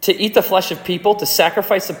 To eat the flesh of people, to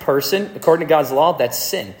sacrifice a person, according to God's law, that's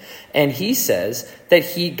sin. And he says that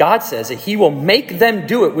God says that he will make them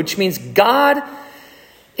do it, which means God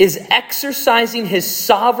is exercising his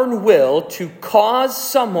sovereign will to cause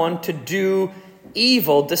someone to do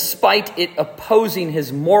evil despite it opposing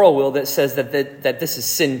his moral will that says that this is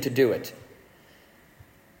sin to do it.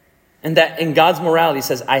 And that in God's morality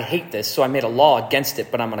says, I hate this, so I made a law against it,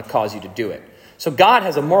 but I'm going to cause you to do it. So God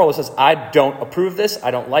has a moral that says, I don't approve this, I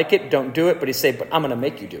don't like it, don't do it, but he's saying, but I'm going to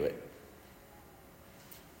make you do it.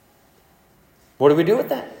 What do we do with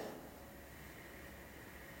that?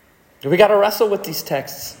 We got to wrestle with these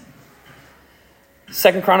texts.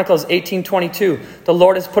 2 Chronicles 18:22. The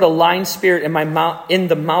Lord has put a lying spirit in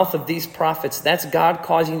the mouth of these prophets. That's God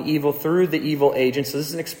causing evil through the evil agents. So this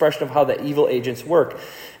is an expression of how the evil agents work.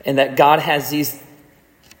 And that God has these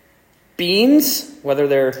beings, whether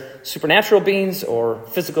they're supernatural beings or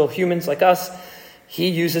physical humans like us, he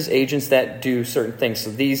uses agents that do certain things. So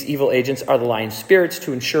these evil agents are the lying spirits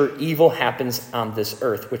to ensure evil happens on this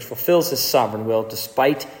earth, which fulfills his sovereign will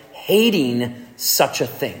despite hating such a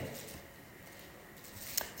thing.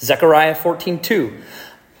 Zechariah 14:2.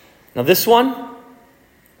 Now this one,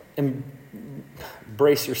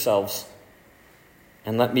 embrace yourselves.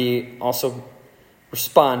 And let me also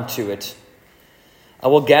respond to it. I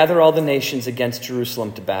will gather all the nations against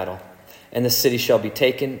Jerusalem to battle, and the city shall be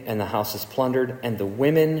taken, and the houses plundered, and the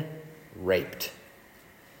women raped.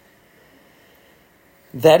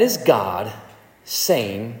 That is God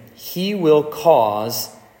saying he will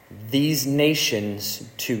cause these nations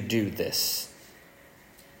to do this.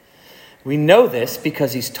 We know this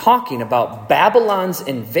because he's talking about Babylon's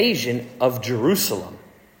invasion of Jerusalem,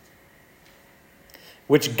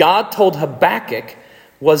 which God told Habakkuk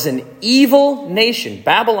was an evil nation.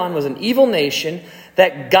 Babylon was an evil nation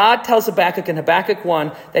that God tells Habakkuk in Habakkuk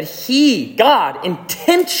 1 that God,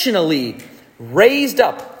 intentionally raised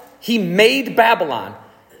up. He made Babylon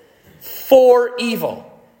for evil.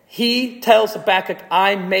 He tells Habakkuk,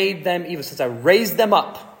 I made them evil. Since I raised them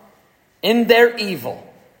up in their evil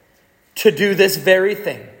to do this very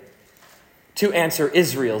thing. To answer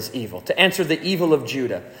Israel's evil. To answer the evil of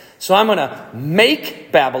Judah. So I'm going to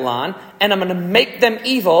make Babylon, and I'm going to make them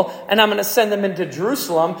evil, and I'm going to send them into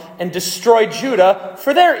Jerusalem and destroy Judah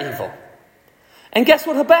for their evil. And guess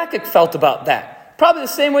what Habakkuk felt about that? Probably the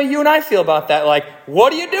same way you and I feel about that. Like,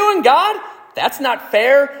 what are you doing, God? That's not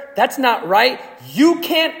fair. That's not right. You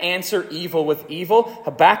can't answer evil with evil.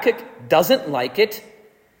 Habakkuk doesn't like it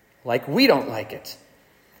like we don't like it.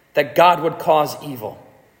 That God would cause evil.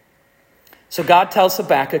 So God tells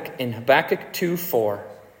Habakkuk in Habakkuk 2:4,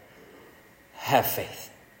 have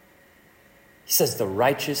faith. He says the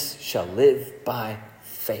righteous shall live by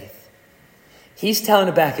faith. He's telling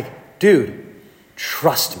Habakkuk, dude,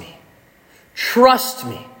 trust me. Trust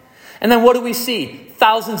me. And then what do we see?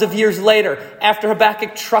 Thousands of years later, after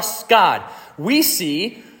Habakkuk trusts God, we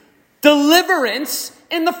see deliverance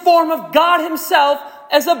in the form of God himself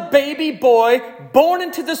as a baby boy born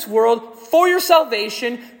into this world for your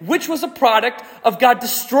salvation, which was a product of God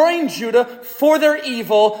destroying Judah for their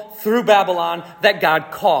evil through Babylon that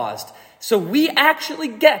God caused. So we actually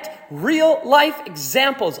get real life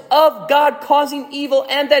examples of God causing evil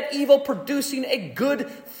and that evil producing a good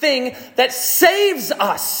thing that saves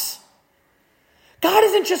us. God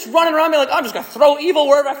isn't just running around being like, I'm just going to throw evil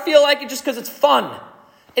wherever I feel like it just because it's fun.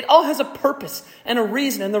 It all has a purpose and a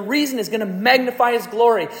reason, and the reason is going to magnify his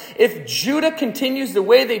glory. If Judah continues the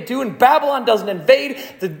way they do and Babylon doesn't invade,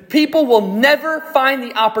 the people will never find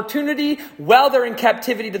the opportunity while they're in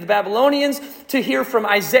captivity to the Babylonians to hear from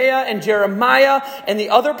Isaiah and Jeremiah and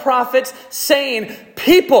the other prophets saying,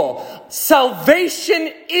 people,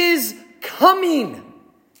 salvation is coming.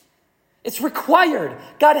 It's required.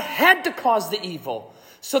 God had to cause the evil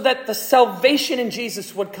so that the salvation in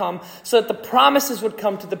Jesus would come, so that the promises would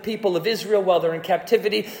come to the people of Israel while they're in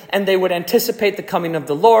captivity, and they would anticipate the coming of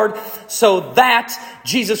the Lord, so that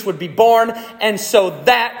Jesus would be born, and so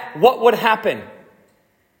that what would happen?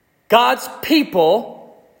 God's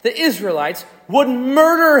people, the Israelites, would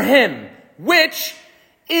murder him, which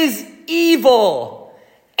is evil,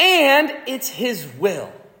 and it's his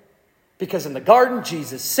will. Because in the garden,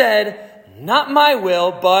 Jesus said, not my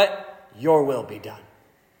will, but your will be done.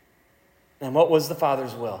 And what was the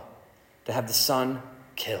Father's will? To have the Son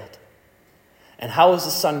killed. And how was the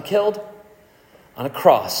Son killed? On a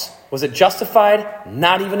cross. Was it justified?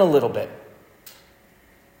 Not even a little bit.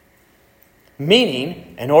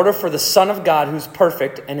 Meaning, in order for the Son of God, who's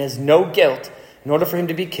perfect and has no guilt, in order for him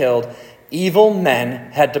to be killed, evil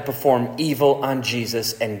men had to perform evil on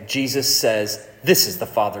Jesus. And Jesus says, this is the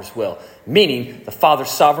Father's will. Meaning, the Father's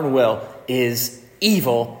sovereign will is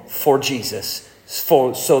evil for Jesus.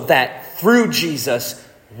 So that through Jesus,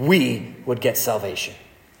 we would get salvation.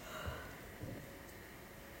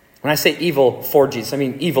 When I say evil for Jesus, I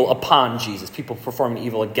mean evil upon Jesus. People performing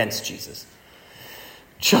evil against Jesus.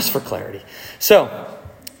 Just for clarity. So,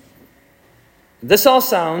 this all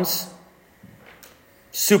sounds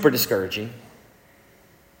super discouraging.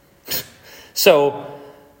 So,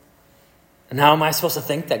 now am I supposed to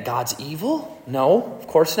think that God's evil? No, of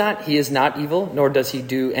course not. He is not evil, nor does he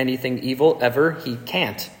do anything evil ever. He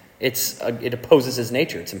can't. It opposes his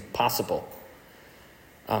nature. It's impossible.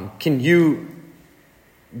 Can you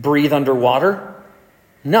breathe underwater?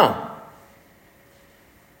 No.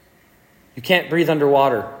 You can't breathe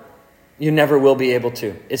underwater. You never will be able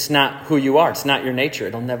to. It's not who you are. It's not your nature.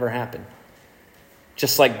 It'll never happen.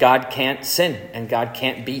 Just like God can't sin, and God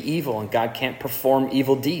can't be evil, and God can't perform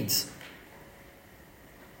evil deeds.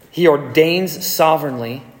 He ordains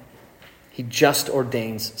sovereignly. He just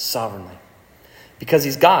ordains sovereignly. because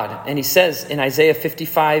he's God. And he says in Isaiah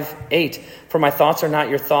 55:8, "For my thoughts are not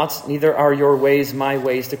your thoughts, neither are your ways my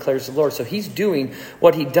ways, declares the Lord." So he's doing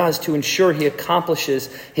what he does to ensure he accomplishes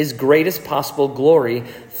his greatest possible glory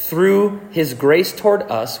through his grace toward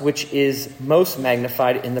us, which is most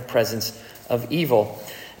magnified in the presence of evil.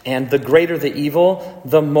 And the greater the evil,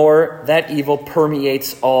 the more that evil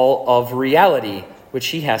permeates all of reality, which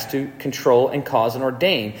he has to control and cause and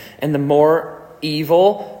ordain. And the more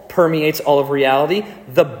evil permeates all of reality,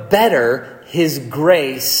 the better his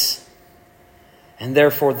grace, and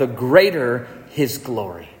therefore the greater his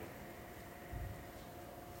glory.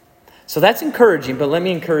 So that's encouraging, but let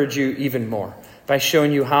me encourage you even more by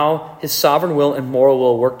showing you how his sovereign will and moral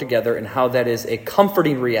will work together and how that is a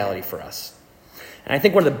comforting reality for us. And I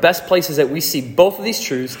think one of the best places that we see both of these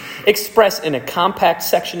truths expressed in a compact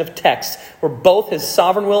section of text where both his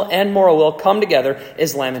sovereign will and moral will come together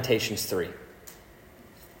is Lamentations 3.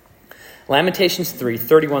 Lamentations 3,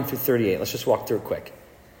 31 through 38. Let's just walk through it quick.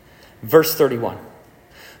 Verse 31.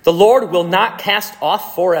 "The Lord will not cast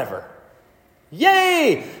off forever."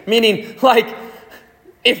 Yay! Meaning, like,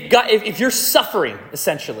 if you're suffering,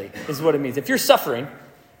 essentially, is what it means. If you're suffering,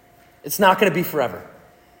 it's not going to be forever.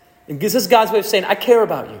 And this is God's way of saying, I care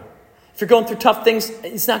about you. If you're going through tough things,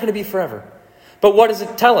 it's not going to be forever. But what does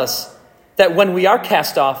it tell us? That when we are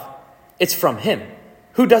cast off, it's from him.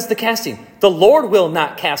 Who does the casting? The Lord will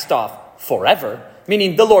not cast off forever.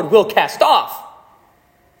 Meaning the Lord will cast off.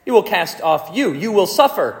 He will cast off you. You will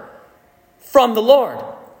suffer from the Lord,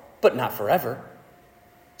 but not forever.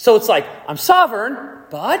 So it's like, I'm sovereign,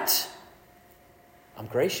 but I'm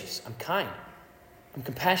gracious, I'm kind, I'm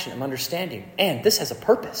compassionate, I'm understanding. And this has a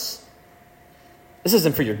purpose. This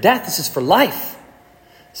isn't for your death, this is for life.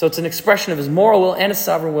 So it's an expression of his moral will and his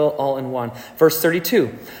sovereign will all in one. Verse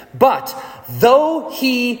 32. "But though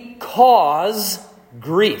he cause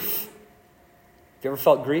grief." Have you ever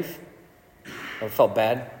felt grief? Ever felt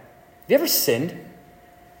bad? Have you ever sinned?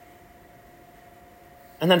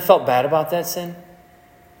 And then felt bad about that sin?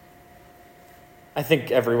 I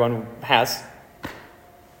think everyone has.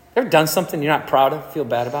 Ever done something you're not proud of, feel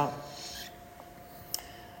bad about?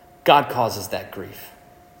 God causes that grief.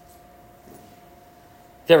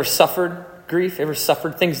 Have you ever suffered grief? Ever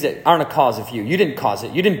suffered things that aren't a cause of you? You didn't cause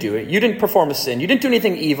it. You didn't do it. You didn't perform a sin. You didn't do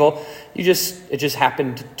anything evil. It just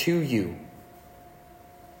happened to you.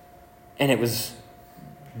 And it was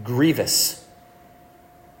grievous.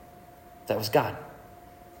 That was God.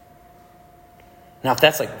 Now, if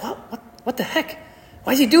that's like, what the heck?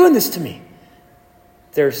 Why is he doing this to me?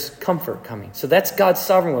 There's comfort coming. So that's God's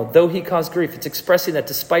sovereign will. Though he caused grief, it's expressing that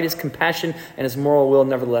despite his compassion and his moral will,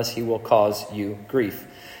 nevertheless, he will cause you grief.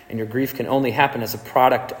 And your grief can only happen as a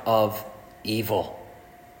product of evil.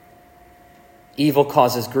 Evil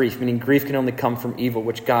causes grief, meaning grief can only come from evil,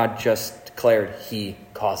 which God just declared he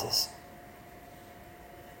causes.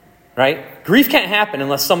 Right? Grief can't happen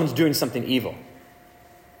unless someone's doing something evil.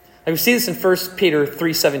 Like we see this in 1 Peter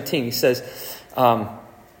 3:17. He says, I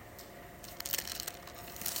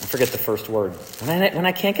forget the first word. When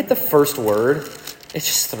I can't get the first word, it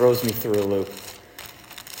just throws me through a loop.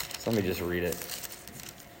 So let me just read it.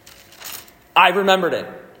 I remembered it,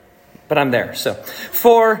 but I'm there. So,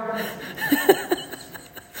 for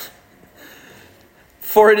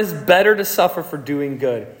it is better to suffer for doing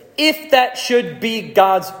good, if that should be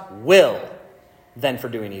God's will, than for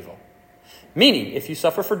doing evil. Meaning, if you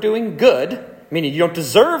suffer for doing good, meaning you don't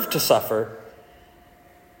deserve to suffer,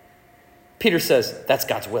 Peter says that's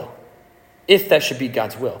God's will. If that should be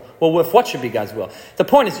God's will. Well, if what should be God's will? The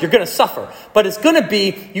point is you're going to suffer. But it's going to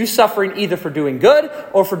be you suffering either for doing good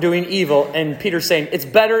or for doing evil. And Peter's saying it's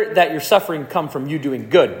better that your suffering come from you doing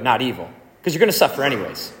good, not evil. Because you're going to suffer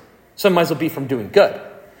anyways. So it might as well be from doing good.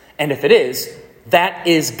 And if it is, that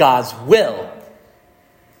is God's will.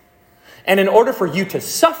 And in order for you to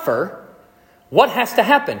suffer, what has to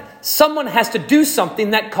happen? Someone has to do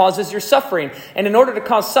something that causes your suffering. And in order to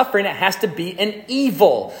cause suffering, it has to be an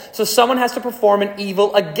evil. So someone has to perform an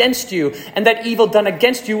evil against you. And that evil done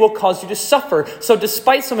against you will cause you to suffer. So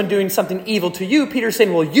despite someone doing something evil to you, Peter's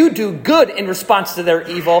saying, well, you do good in response to their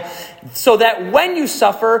evil. So that when you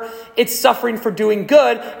suffer, it's suffering for doing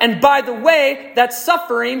good. And by the way, that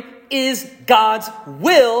suffering is God's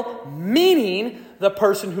will, meaning the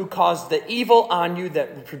person who caused the evil on you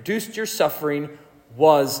that produced your suffering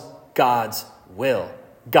was God's will.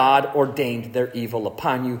 God ordained their evil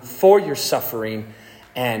upon you for your suffering,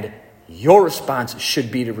 and your response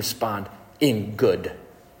should be to respond in good.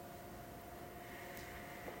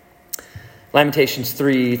 Lamentations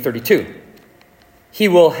 3:32. He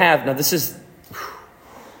will have, now this is,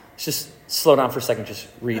 let's just slow down for a second, just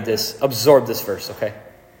read this, absorb this verse, okay?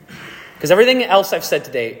 Because everything else I've said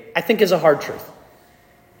today, I think is a hard truth.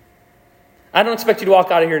 I don't expect you to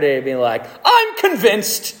walk out of here today being like, I'm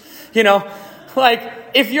convinced.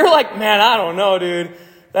 Like, if you're like, man, I don't know, dude.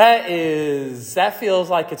 That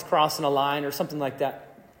feels like it's crossing a line or something like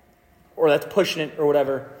that. Or that's pushing it or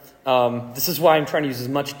whatever. This is why I'm trying to use as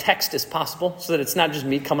much text as possible so that it's not just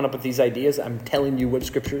me coming up with these ideas. I'm telling you what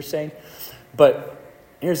Scripture is saying. But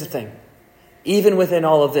here's the thing. Even within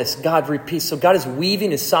all of this, God repeats. So God is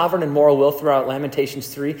weaving his sovereign and moral will throughout Lamentations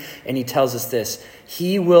 3. And he tells us this.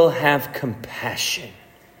 He will have compassion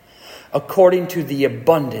according to the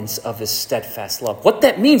abundance of his steadfast love. What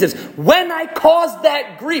that means is when I cause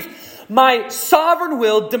that grief, my sovereign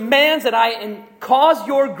will demands that I cause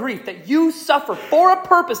your grief, that you suffer for a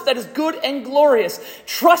purpose that is good and glorious.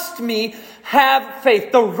 Trust me, have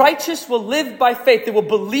faith. The righteous will live by faith. They will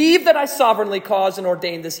believe that I sovereignly caused and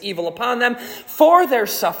ordained this evil upon them for their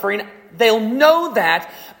suffering. They'll know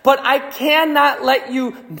that, but I cannot let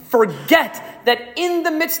you forget that in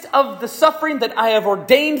the midst of the suffering that I have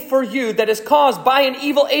ordained for you, that is caused by an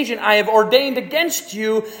evil agent I have ordained against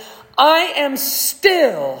you, I am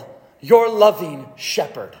still your loving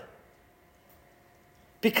shepherd.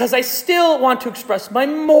 Because I still want to express my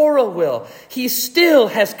moral will. He still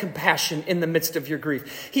has compassion in the midst of your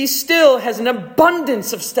grief. He still has an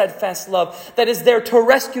abundance of steadfast love that is there to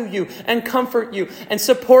rescue you and comfort you and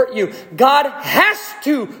support you. God has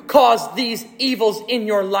to cause these evils in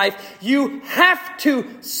your life. You have to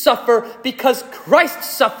suffer because Christ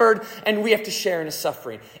suffered and we have to share in his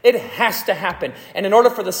suffering. It has to happen. And in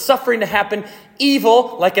order for the suffering to happen,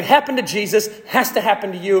 evil, like it happened to Jesus, has to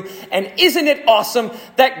happen to you. And isn't it awesome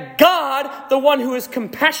that God, the one who is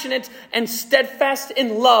compassionate and steadfast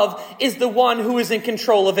in love, is the one who is in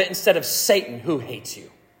control of it instead of Satan, who hates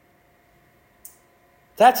you?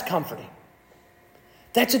 That's comforting.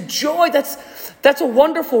 That's a joy. That's a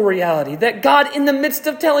wonderful reality. That God, in the midst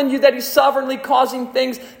of telling you that he's sovereignly causing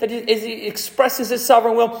things, that he expresses his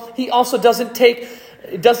sovereign will, he also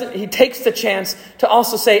he takes the chance to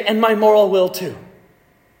also say, and my moral will too.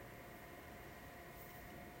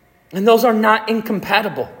 And those are not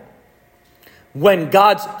incompatible. When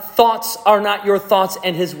God's thoughts are not your thoughts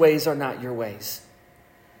and his ways are not your ways.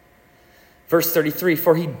 Verse 33,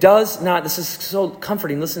 for he does not, this is so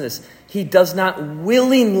comforting, listen to this. He does not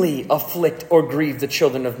willingly afflict or grieve the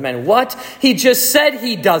children of men. What? He just said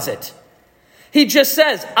he does it. He just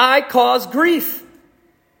says, I cause grief.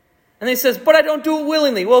 And he says, but I don't do it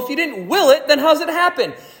willingly. Well, if you didn't will it, then how's it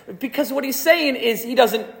happen? Because what he's saying is he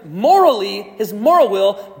doesn't his moral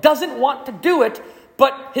will doesn't want to do it,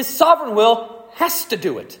 but his sovereign will has to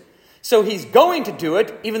do it. So he's going to do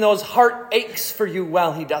it, even though his heart aches for you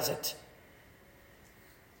while he does it.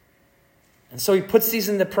 And so he puts these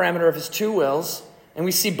in the parameter of his two wills, and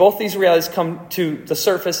we see both these realities come to the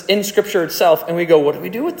surface in Scripture itself, and we go, what do we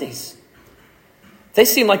do with these? They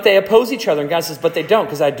seem like they oppose each other, and God says, but they don't,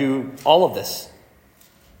 because I do all of this.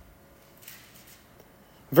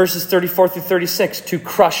 Verses 34 through 36, to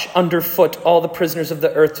crush underfoot all the prisoners of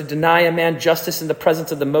the earth, to deny a man justice in the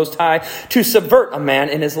presence of the Most High, to subvert a man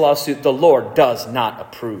in his lawsuit. The Lord does not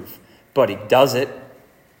approve, but he does it.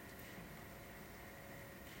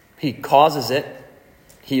 He causes it.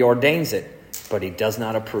 He ordains it, but he does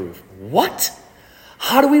not approve. What?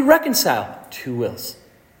 How do we reconcile two wills?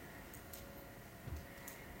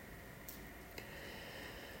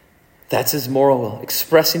 That's his moral will,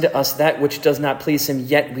 expressing to us that which does not please him,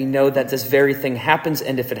 yet we know that this very thing happens,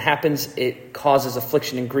 and if it happens, it causes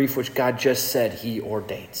affliction and grief, which God just said he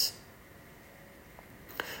ordains.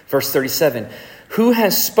 Verse 37, who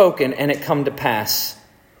has spoken and it come to pass,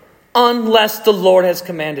 unless the Lord has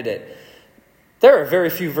commanded it? There are very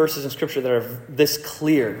few verses in Scripture that are this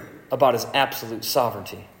clear about his absolute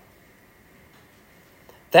sovereignty.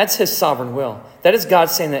 That's his sovereign will. That is God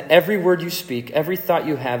saying that every word you speak, every thought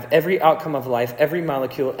you have, every outcome of life, every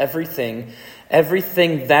molecule, everything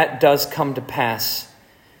that does come to pass,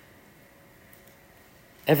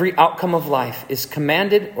 every outcome of life is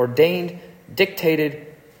commanded, ordained, dictated,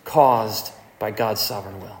 caused by God's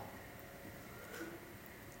sovereign will.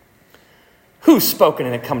 Who's spoken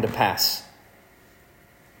and it come to pass?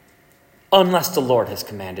 Unless the Lord has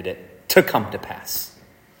commanded it to come to pass.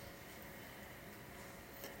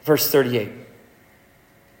 Verse 38.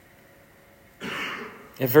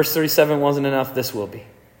 If verse 37 wasn't enough, this will be.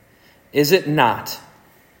 Is it not?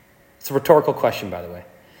 It's a rhetorical question, by the way.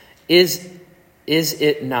 Is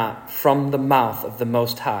it not from the mouth of the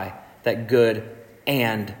Most High that good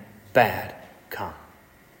and bad come?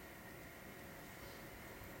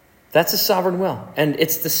 That's a sovereign will. And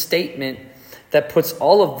it's the statement that puts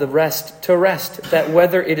all of the rest to rest, that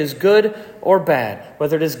whether it is good or bad,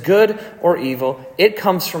 whether it is good or evil, it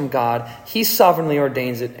comes from God. He sovereignly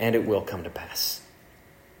ordains it, and it will come to pass.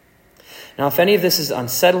 Now, if any of this is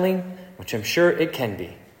unsettling, which I'm sure it can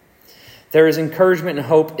be, there is encouragement and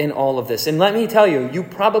hope in all of this. And let me tell you, you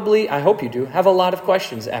probably, I hope you do, have a lot of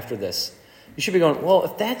questions after this. You should be going, well,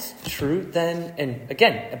 if that's true, then, and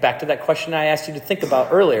again, back to that question I asked you to think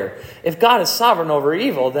about earlier. If God is sovereign over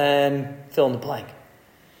evil, then fill in the blank.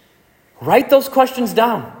 Write those questions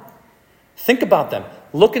down. Think about them.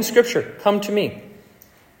 Look in Scripture. Come to me.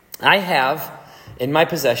 I have in my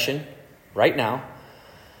possession right now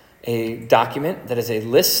a document that is a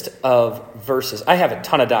list of verses. I have a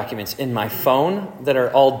ton of documents in my phone that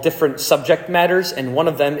are all different subject matters, and one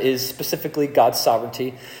of them is specifically God's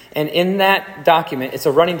sovereignty. And in that document, it's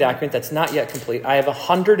a running document that's not yet complete. I have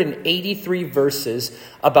 183 verses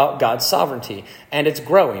about God's sovereignty, and it's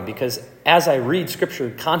growing because as I read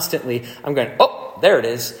Scripture constantly, I'm going, oh, there it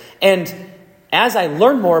is. And as I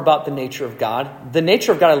learn more about the nature of God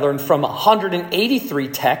I learned from 183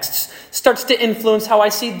 texts starts to influence how I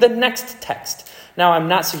see the next text. Now, I'm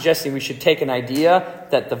not suggesting we should take an idea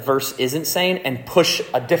that the verse isn't saying and push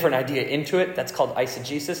a different idea into it. That's called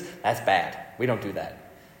eisegesis. That's bad. We don't do that.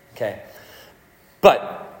 Okay?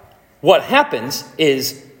 But what happens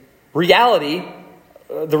is the reality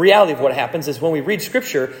of what happens is when we read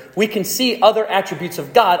Scripture, we can see other attributes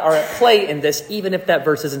of God are at play in this, even if that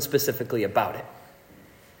verse isn't specifically about it.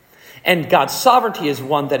 And God's sovereignty is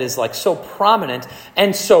one that is like so prominent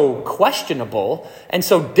and so questionable and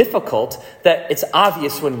so difficult that it's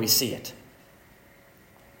obvious when we see it.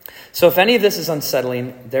 So if any of this is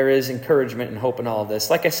unsettling, there is encouragement and hope in all of this.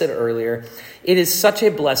 Like I said earlier, it is such a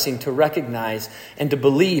blessing to recognize and to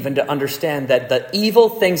believe and to understand that the evil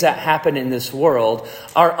things that happen in this world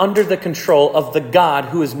are under the control of the God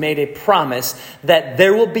who has made a promise that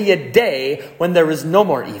there will be a day when there is no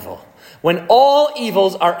more evil. When all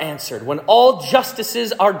evils are answered, when all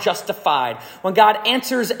justices are justified, when God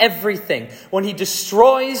answers everything, when he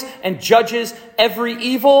destroys and judges every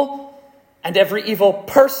evil and every evil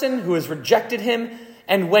person who has rejected him,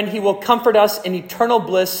 and when he will comfort us in eternal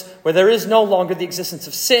bliss where there is no longer the existence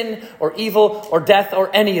of sin or evil or death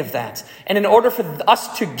or any of that. And in order for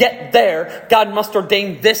us to get there, God must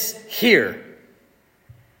ordain this here.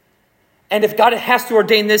 And if God has to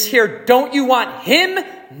ordain this here, don't you want him,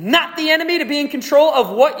 not the enemy, to be in control of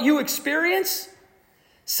what you experience?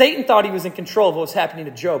 Satan thought he was in control of what was happening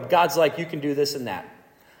to Job. God's like, you can do this and that.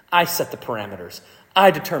 I set the parameters.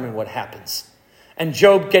 I determine what happens. And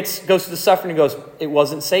Job goes to the suffering and goes, it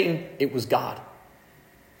wasn't Satan, it was God.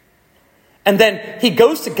 And then he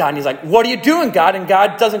goes to God and he's like, what are you doing, God? And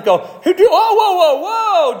God doesn't go,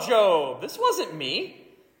 whoa, Job. This wasn't me.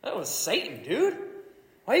 That was Satan, dude.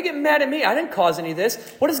 Why are you getting mad at me? I didn't cause any of this.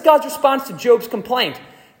 What is God's response to Job's complaint?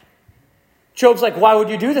 Job's like, why would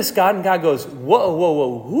you do this, God? And God goes,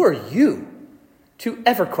 whoa. Who are you to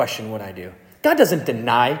ever question what I do? God doesn't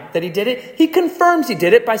deny that he did it. He confirms he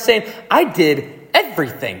did it by saying, I did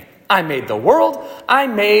everything. I made the world. I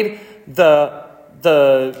made the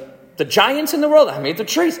giants in the world. I made the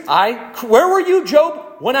trees. Where were you,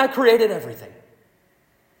 Job, when I created everything?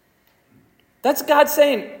 That's God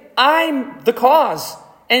saying, I'm the cause.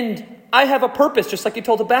 And I have a purpose, just like he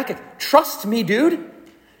told Habakkuk. Trust me, dude.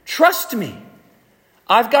 Trust me.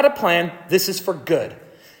 I've got a plan. This is for good.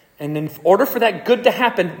 And in order for that good to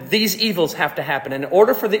happen, these evils have to happen. And in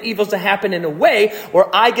order for the evils to happen in a way where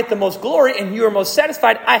I get the most glory and you are most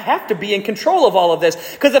satisfied, I have to be in control of all of this.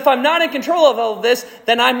 Because if I'm not in control of all of this,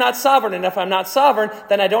 then I'm not sovereign. And if I'm not sovereign,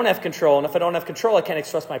 then I don't have control. And if I don't have control, I can't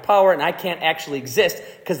express my power and I can't actually exist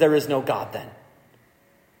because there is no God then.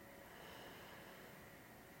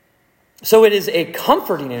 So it is a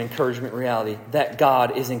comforting and encouragement reality that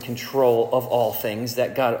God is in control of all things,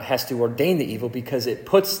 that God has to ordain the evil because it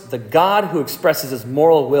puts the God who expresses his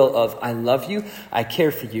moral will of, I love you, I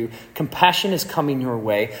care for you, compassion is coming your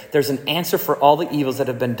way, there's an answer for all the evils that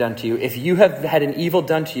have been done to you. If you have had an evil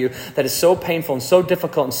done to you that is so painful and so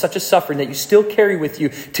difficult and such a suffering that you still carry with you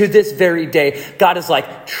to this very day, God is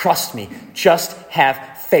like, trust me, just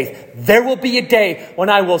have faith. There will be a day when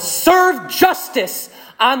I will serve justice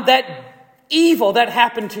on that evil that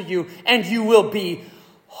happened to you, and you will be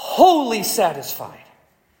wholly satisfied.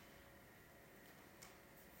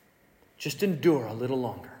 Just endure a little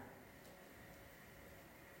longer.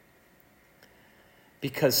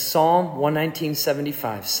 Because Psalm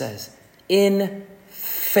 119:75 says, in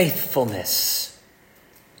faithfulness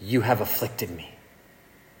you have afflicted me.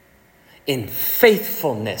 In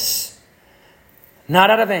faithfulness. Not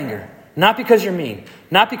out of anger. Not because you're mean.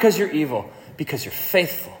 Not because you're evil. Because you're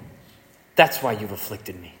faithful. That's why you've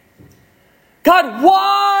afflicted me. God,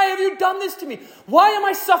 why have you done this to me? Why am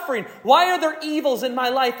I suffering? Why are there evils in my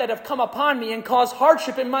life that have come upon me and caused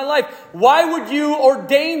hardship in my life? Why would you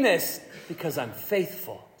ordain this? Because I'm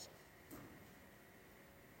faithful.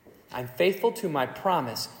 I'm faithful to my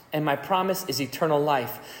promise, and my promise is eternal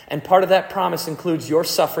life. And part of that promise includes your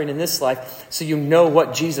suffering in this life, so you know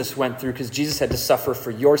what Jesus went through, because Jesus had to suffer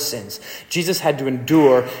for your sins. Jesus had to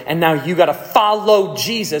endure, and now you got to follow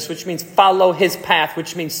Jesus, which means follow his path,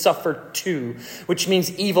 which means suffer too, which means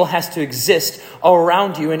evil has to exist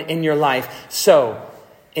around you and in your life. So,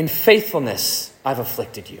 in faithfulness, I've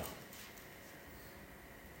afflicted you.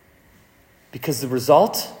 Because the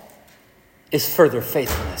result is further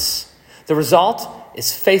faithfulness. The result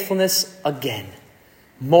is faithfulness again.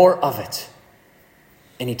 More of it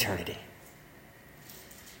in eternity.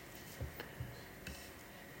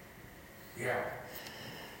 Yeah.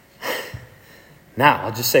 Now,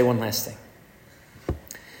 I'll just say one last thing.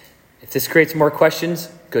 If this creates more questions,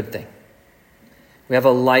 good thing. We have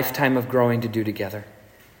a lifetime of growing to do together.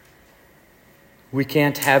 We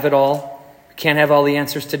can't have it all. We can't have all the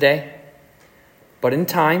answers today. But in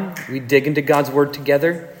time, we dig into God's word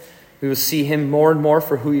together. We will see him more and more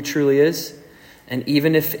for who he truly is. And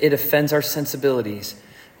even if it offends our sensibilities,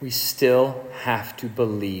 we still have to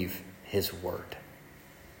believe his word.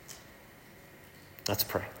 Let's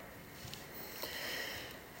pray.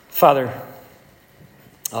 Father,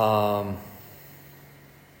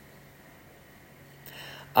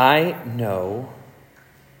 I know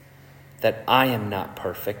that I am not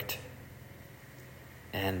perfect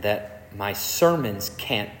and that my sermons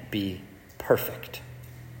can't be perfect.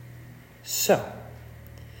 So,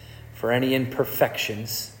 for any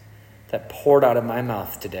imperfections that poured out of my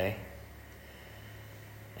mouth today,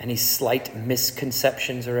 any slight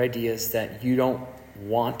misconceptions or ideas that you don't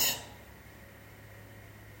want,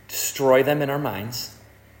 destroy them in our minds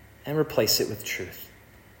and replace it with truth.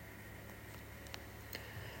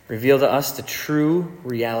 Reveal to us the true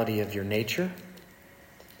reality of your nature.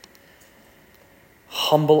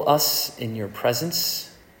 Humble us in your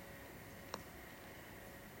presence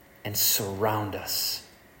and surround us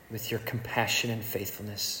with your compassion and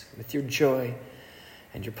faithfulness, with your joy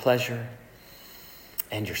and your pleasure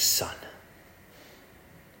and your Son.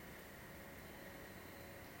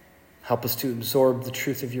 Help us to absorb the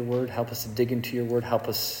truth of your word. Help us to dig into your word. Help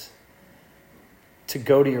us to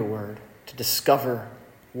go to your word, to discover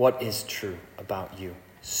what is true about you,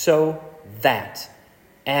 so that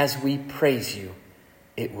as we praise you,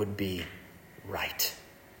 it would be right.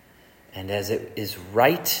 And as it is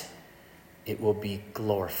right, it will be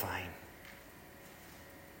glorifying.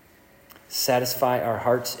 Satisfy our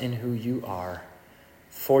hearts in who you are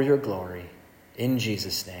for your glory. In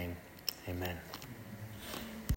Jesus' name, amen.